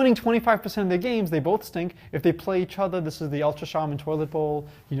both winning 25% of their games. They both stink. If they play each other, this is the Ultra Shaman toilet bowl,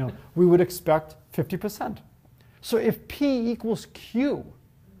 we would expect 50%. So if P equals Q,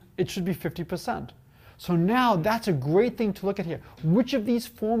 it should be 50%. So now that's a great thing to look at here. Which of these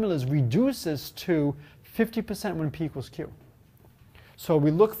formulas reduces to 50% when P equals Q? So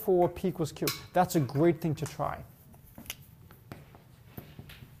we look for P equals Q. That's a great thing to try.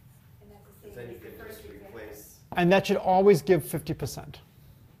 Then you can just replace. And that should always give 50%.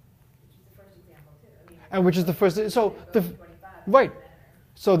 And which is the first, right.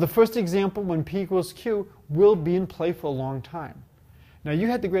 So the first example when P equals Q will be in play for a long time. Now you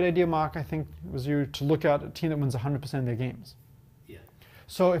had the great idea, Mark, I think it was you, to look at a team that wins 100% of their games. Yeah.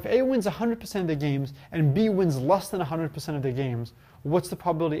 So if A wins 100% of their games and B wins less than 100% of their games, what's the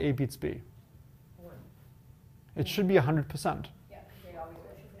probability A beats B? 1. It should be 100%. Yeah, they always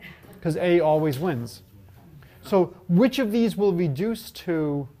win. Because A always wins. So which of these will reduce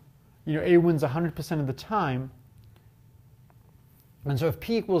to, A wins 100% of the time? And so if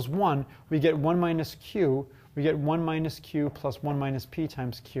P equals 1, we get 1 minus Q. We get 1 minus Q plus 1 minus P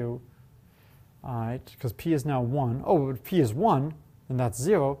times Q. All right, because P is now 1. Oh, if P is 1, then that's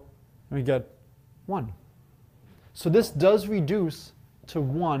 0. And we get 1. So this does reduce to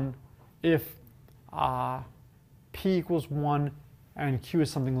 1 if P equals 1 and Q is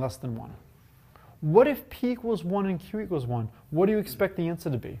something less than 1. What if P equals 1 and Q equals 1? What do you expect the answer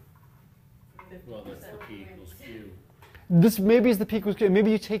to be? Well, that's the P equals Q. This maybe is the P equals Q.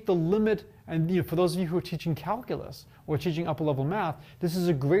 Maybe you take the limit, and for those of you who are teaching calculus or teaching upper level math, this is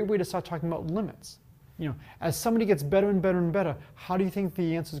a great way to start talking about limits. As somebody gets better and better and better, how do you think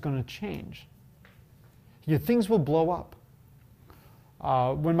the answer is going to change? Things will blow up.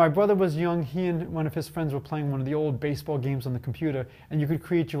 When my brother was young, he and one of his friends were playing one of the old baseball games on the computer, and you could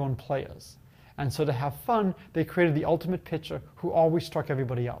create your own players. And so to have fun, they created the ultimate pitcher who always struck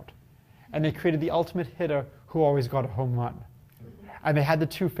everybody out. And they created the ultimate hitter who always got a home run. And they had the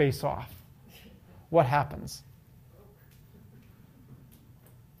two face off. What happens?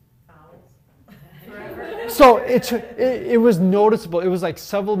 So it was noticeable. It was like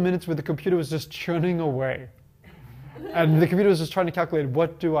several minutes where the computer was just churning away. And the computer was just trying to calculate,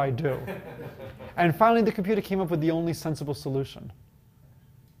 what do I do? And finally the computer came up with the only sensible solution.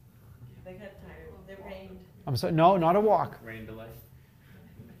 They got tired. They rained. I'm sorry, no, not a walk. Rain delay.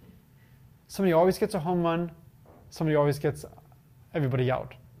 Somebody always gets a home run. Somebody always gets everybody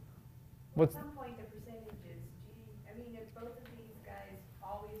out. At some point, the percentages, if both of these guys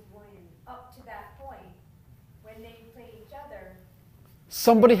always win up to that point, when they play each other,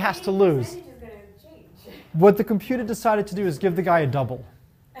 Somebody has to lose. the percentage is going to change. What the computer decided to do is give the guy a double.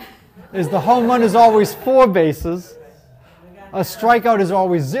 The home run is always 4 bases. A strikeout is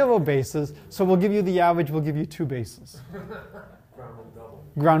always 0 bases. So we'll give you the average, we'll give you 2 bases. Ground rule double.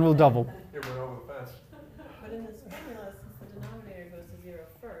 Ground will double. It went over the fence. But in this formula, since the denominator goes to 0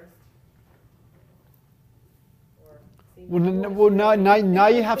 first, Now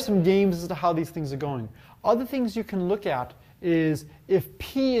you have some games as to how these things are going. Other things you can look at is if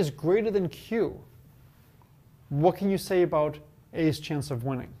P is greater than Q, what can you say about A's chance of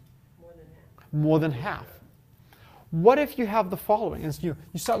winning? more than half. More than half. What if you have the following? And you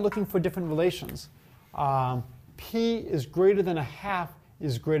start looking for different relations. P is greater than a half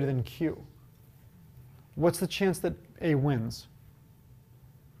is greater than Q. What's the chance that A wins?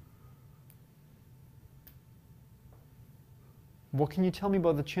 What can you tell me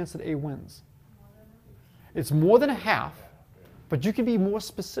about the chance that A wins? It's more than a half, but you can be more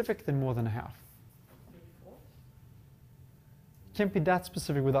specific than more than a half. Can't be that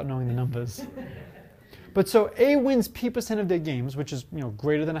specific without knowing the numbers. But so A wins P% of their games, which is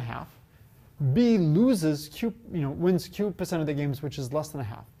greater than a half. B loses Q, wins Q% of their games, which is less than a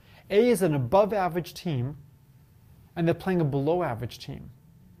half. A is an above average team, and they're playing a below average team.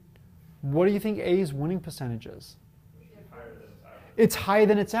 What do you think A's winning percentage is? It's higher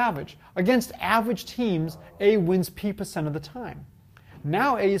than its average. Against average teams, A wins P% of the time.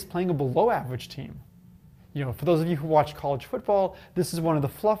 Now A is playing a below average team. For those of you who watch college football, this is one of the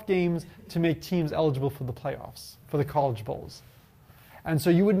fluff games to make teams eligible for the playoffs, for the college bowls. And so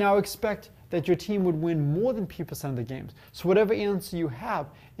you would now expect that your team would win more than P% of the games. So whatever answer you have,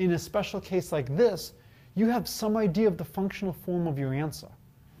 in a special case like this, you have some idea of the functional form of your answer.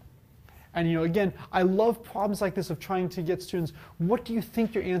 And again, I love problems like this of trying to get students, what do you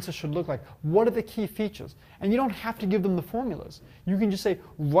think your answer should look like? What are the key features? And you don't have to give them the formulas. You can just say,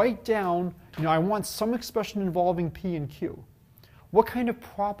 write down, I want some expression involving P and Q. What kind of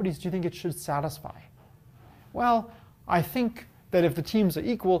properties do you think it should satisfy? Well, I think that if the teams are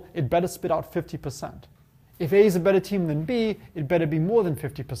equal, it better spit out 50%. If A is a better team than B, it better be more than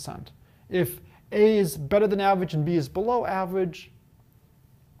 50%. If A is better than average and B is below average,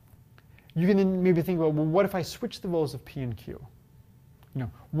 you can then maybe think about, well, what if I switch the roles of P and Q?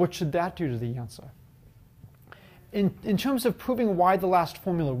 What should that do to the answer? In terms of proving why the last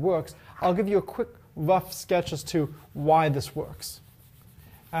formula works, I'll give you a quick rough sketch as to why this works.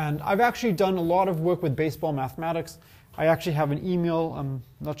 And I've actually done a lot of work with baseball mathematics. I actually have an email, I'm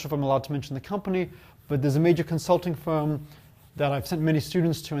not sure if I'm allowed to mention the company, but there's a major consulting firm that I've sent many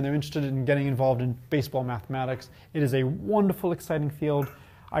students to, and they're interested in getting involved in baseball mathematics. It is a wonderful, exciting field.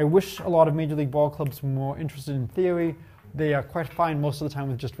 I wish a lot of Major League ball clubs were more interested in theory. They are quite fine most of the time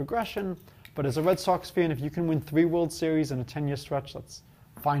with just regression. But as a Red Sox fan, if you can win 3 World Series in a 10-year stretch, that's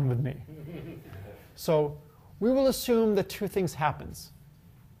fine with me. So we will assume that 2 things happens.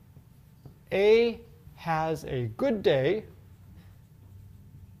 A has a good day.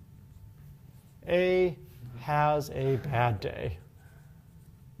 A has a bad day.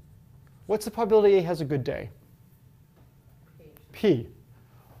 What's the probability A has a good day? P.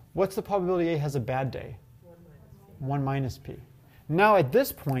 What's the probability A has a bad day? 1 minus P. Now at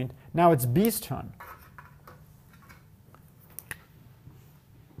this point, now it's B's turn.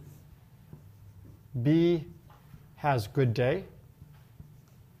 B has good day.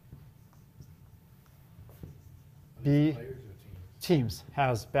 B, teams,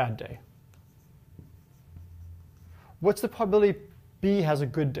 has bad day. What's the probability B has a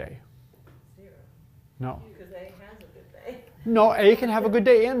good day? 0. No. Because A has a good day. No, A can have a good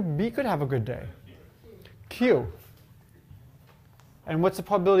day and B could have a good day. Q. And what's the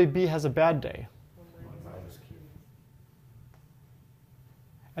probability B has a bad day? 1 minus Q.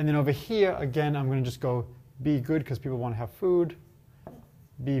 And then over here, again, I'm going to just go B good because people want to have food.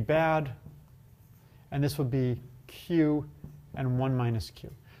 B bad. And this will be Q and 1 minus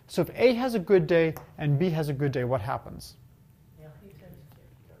Q. So if A has a good day and B has a good day, what happens?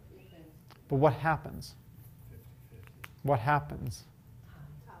 But what happens? What happens?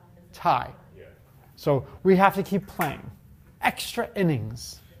 Tie. So we have to keep playing. Extra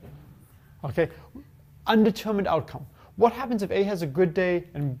innings. Okay? Undetermined outcome. What happens if A has a good day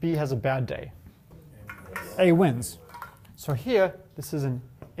and B has a bad day? A wins. So here, this is an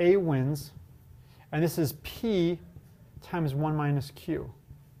A wins, and this is P times 1 minus Q.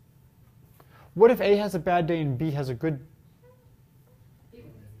 What if A has a bad day and B has a good?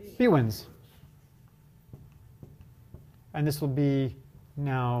 B wins. And this will be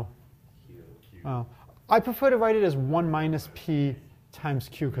now, I prefer to write it as 1 minus P times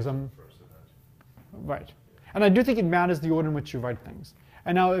Q because I'm, right. And I do think it matters the order in which you write things.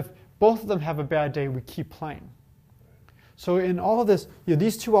 And now if both of them have a bad day, we keep playing. So in all of this,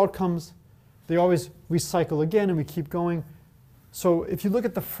 these 2 outcomes, they always recycle again and we keep going. So if you look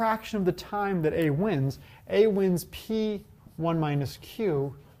at the fraction of the time that A wins P 1 minus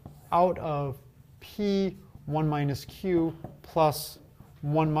Q out of P 1 minus Q plus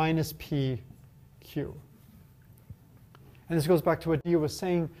 1 minus P Q. And this goes back to what Dia was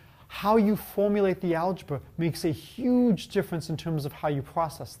saying. How you formulate the algebra makes a huge difference in terms of how you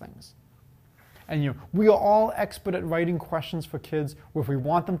process things. And we are all expert at writing questions for kids where if we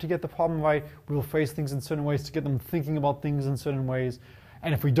want them to get the problem right, we will phrase things in certain ways to get them thinking about things in certain ways.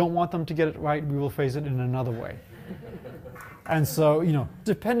 And if we don't want them to get it right, we will phrase it in another way. And so,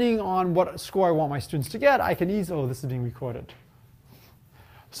 depending on what score I want my students to get, I can easily, this is being recorded.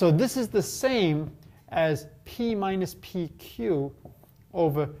 So this is the same as P minus PQ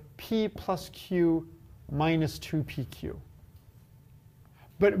over P plus Q minus 2PQ.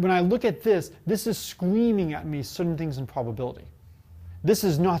 But when I look at this, this is screaming at me certain things in probability. This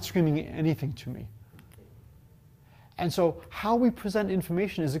is not screaming anything to me. And so how we present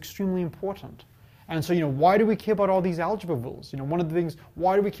information is extremely important. And so, why do we care about all these algebra rules? One of the things,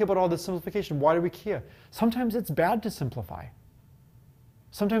 why do we care about all this simplification? Why do we care? Sometimes it's bad to simplify.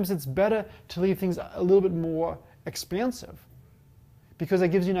 Sometimes it's better to leave things a little bit more expansive because that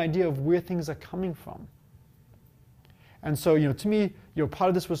gives you an idea of where things are coming from. And so, to me, part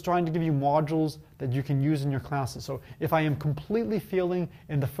of this was trying to give you modules that you can use in your classes. So if I am completely failing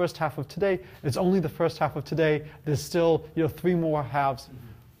in the first half of today, it's only the first half of today. There's still, 3 more halves.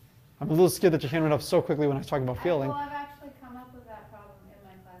 I'm a little scared that your hand went up so quickly when I was talking about failing. Well, I've actually come up with that problem in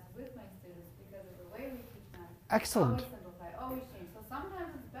my class with my students because of the way we teach math. Excellent. Always simplify, always change. So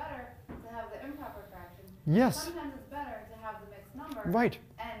sometimes it's better to have the improper fraction. Yes. Sometimes it's better to have the mixed number. Right.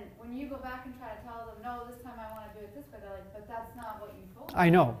 And when you go back and try to tell them, no, this time I want to do it this way, they're like, but that's not what you told me. I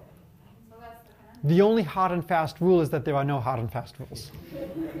know. So that's the conundrum. The only hard and fast rule is that there are no hard and fast rules.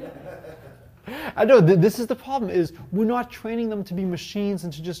 I know, this is the problem, is we're not training them to be machines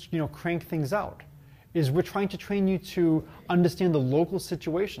and to just, crank things out. Is we're trying to train you to understand the local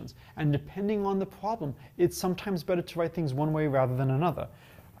situations. And depending on the problem, it's sometimes better to write things one way rather than another.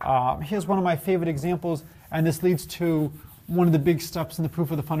 Here's one of my favorite examples, and this leads to one of the big steps in the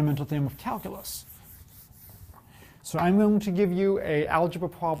proof of the fundamental theorem of calculus. So I'm going to give you an algebra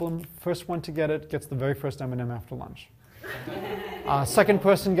problem. First one to get it gets the very first M&M after lunch. Second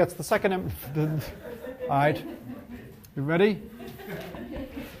person gets the second M. All right. You ready?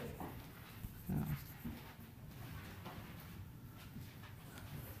 Yeah.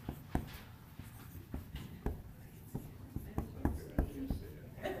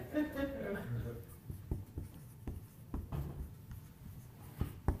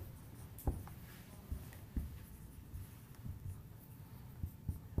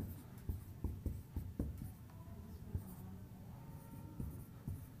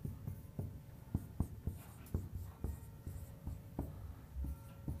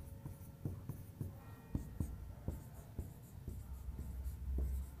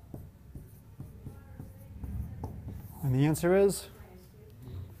 And the answer is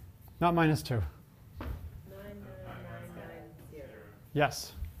not -2. 99990.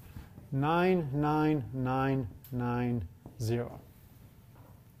 Yes. 99990.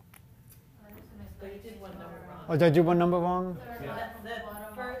 So you did one number wrong. Oh, did I do one number wrong?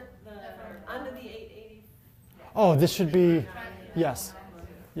 Under the 880. Oh, this should be, yes.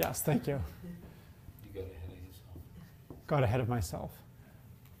 Yes, thank you. You got ahead of yourself. Got ahead of myself.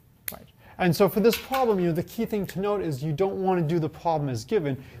 Right. And so for this problem, the key thing to note is you don't want to do the problem as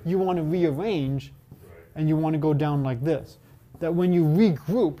given. You want to rearrange, and you want to go down like this. That when you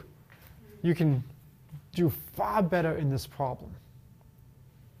regroup, you can do far better in this problem.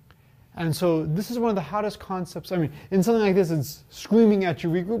 And so this is one of the hardest concepts. I mean, in something like this, it's screaming at you,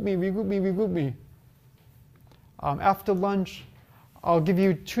 regroup me, regroup me, regroup me. After lunch, I'll give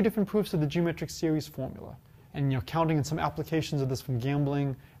you 2 different proofs of the geometric series formula. And counting in some applications of this from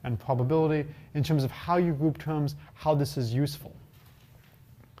gambling and probability in terms of how you group terms, how this is useful.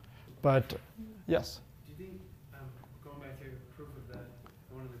 But, yes? Do you think, going back to proof of the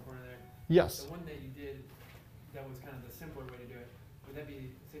one in the corner there, Yes. the one that you did that was kind of the simpler way to do it, would that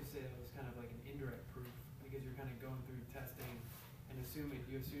be safe to say that was kind of like an indirect proof because you're kind of going through testing and you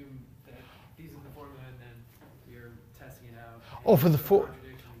assume that these are the formula and then you're testing it out. Oh, for the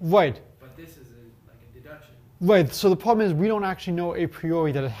right. But this is like a deduction. Right, so the problem is we don't actually know a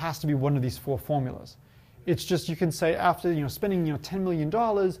priori that it has to be one of these 4 formulas. It's just you can say after spending $10 million,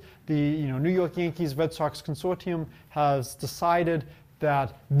 the New York Yankees Red Sox consortium has decided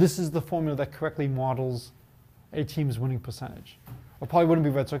that this is the formula that correctly models a team's winning percentage. Or probably wouldn't be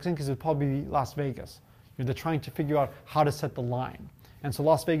Red Sox Yankees, it would probably be Las Vegas. They're trying to figure out how to set the line. And so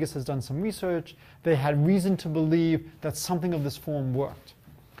Las Vegas has done some research. They had reason to believe that something of this form worked.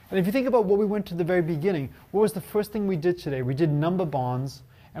 And if you think about what we went to the very beginning, what was the first thing we did today? We did number bonds,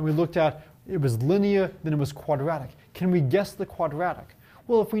 and we looked at, it was linear, then it was quadratic. Can we guess the quadratic?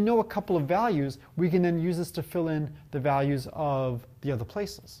 Well, if we know a couple of values, we can then use this to fill in the values of the other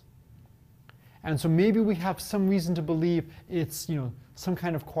places. And so maybe we have some reason to believe it's some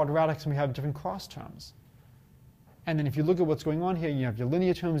kind of quadratics, and we have different cross terms. And then if you look at what's going on here, you have your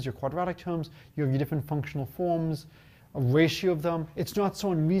linear terms, your quadratic terms, you have your different functional forms, a ratio of them. It's not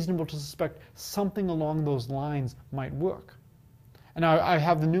so unreasonable to suspect something along those lines might work. And I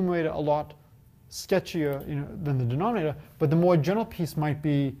have the numerator a lot sketchier than the denominator, but the more general piece might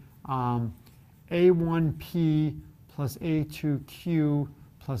be A1P plus A2Q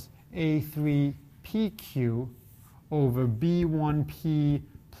plus A3PQ over B1P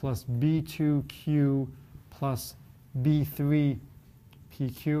plus B2Q plus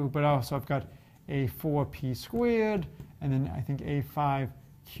B3PQ, but also I've got A4P squared, and then I think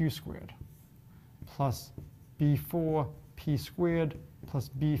A5Q squared, plus B4P squared, plus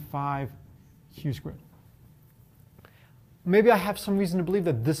B5Q squared. Maybe I have some reason to believe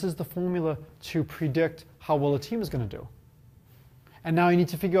that this is the formula to predict how well a team is going to do. And now I need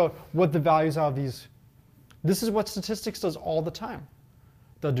to figure out what the values are of these This is what statistics does all the time.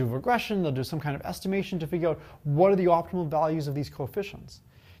 They'll do regression, they'll do some kind of estimation to figure out what are the optimal values of these coefficients.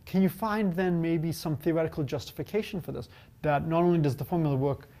 Can you find then maybe some theoretical justification for this? That not only does the formula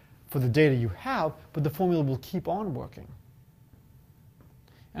work for the data you have, but the formula will keep on working.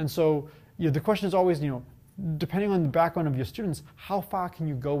 And so the question is always, depending on the background of your students, how far can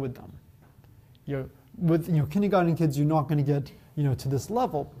you go with them? With kindergarten kids, you're not going to get to this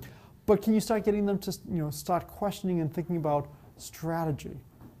level, but can you start getting them to start questioning and thinking about strategy?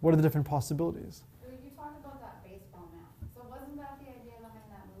 What are the different possibilities? You talked about that baseball math. So wasn't that the idea behind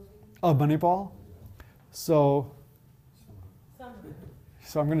that movie? Oh, Moneyball? So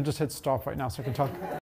Some. I'm going to just hit stop right now so I can talk.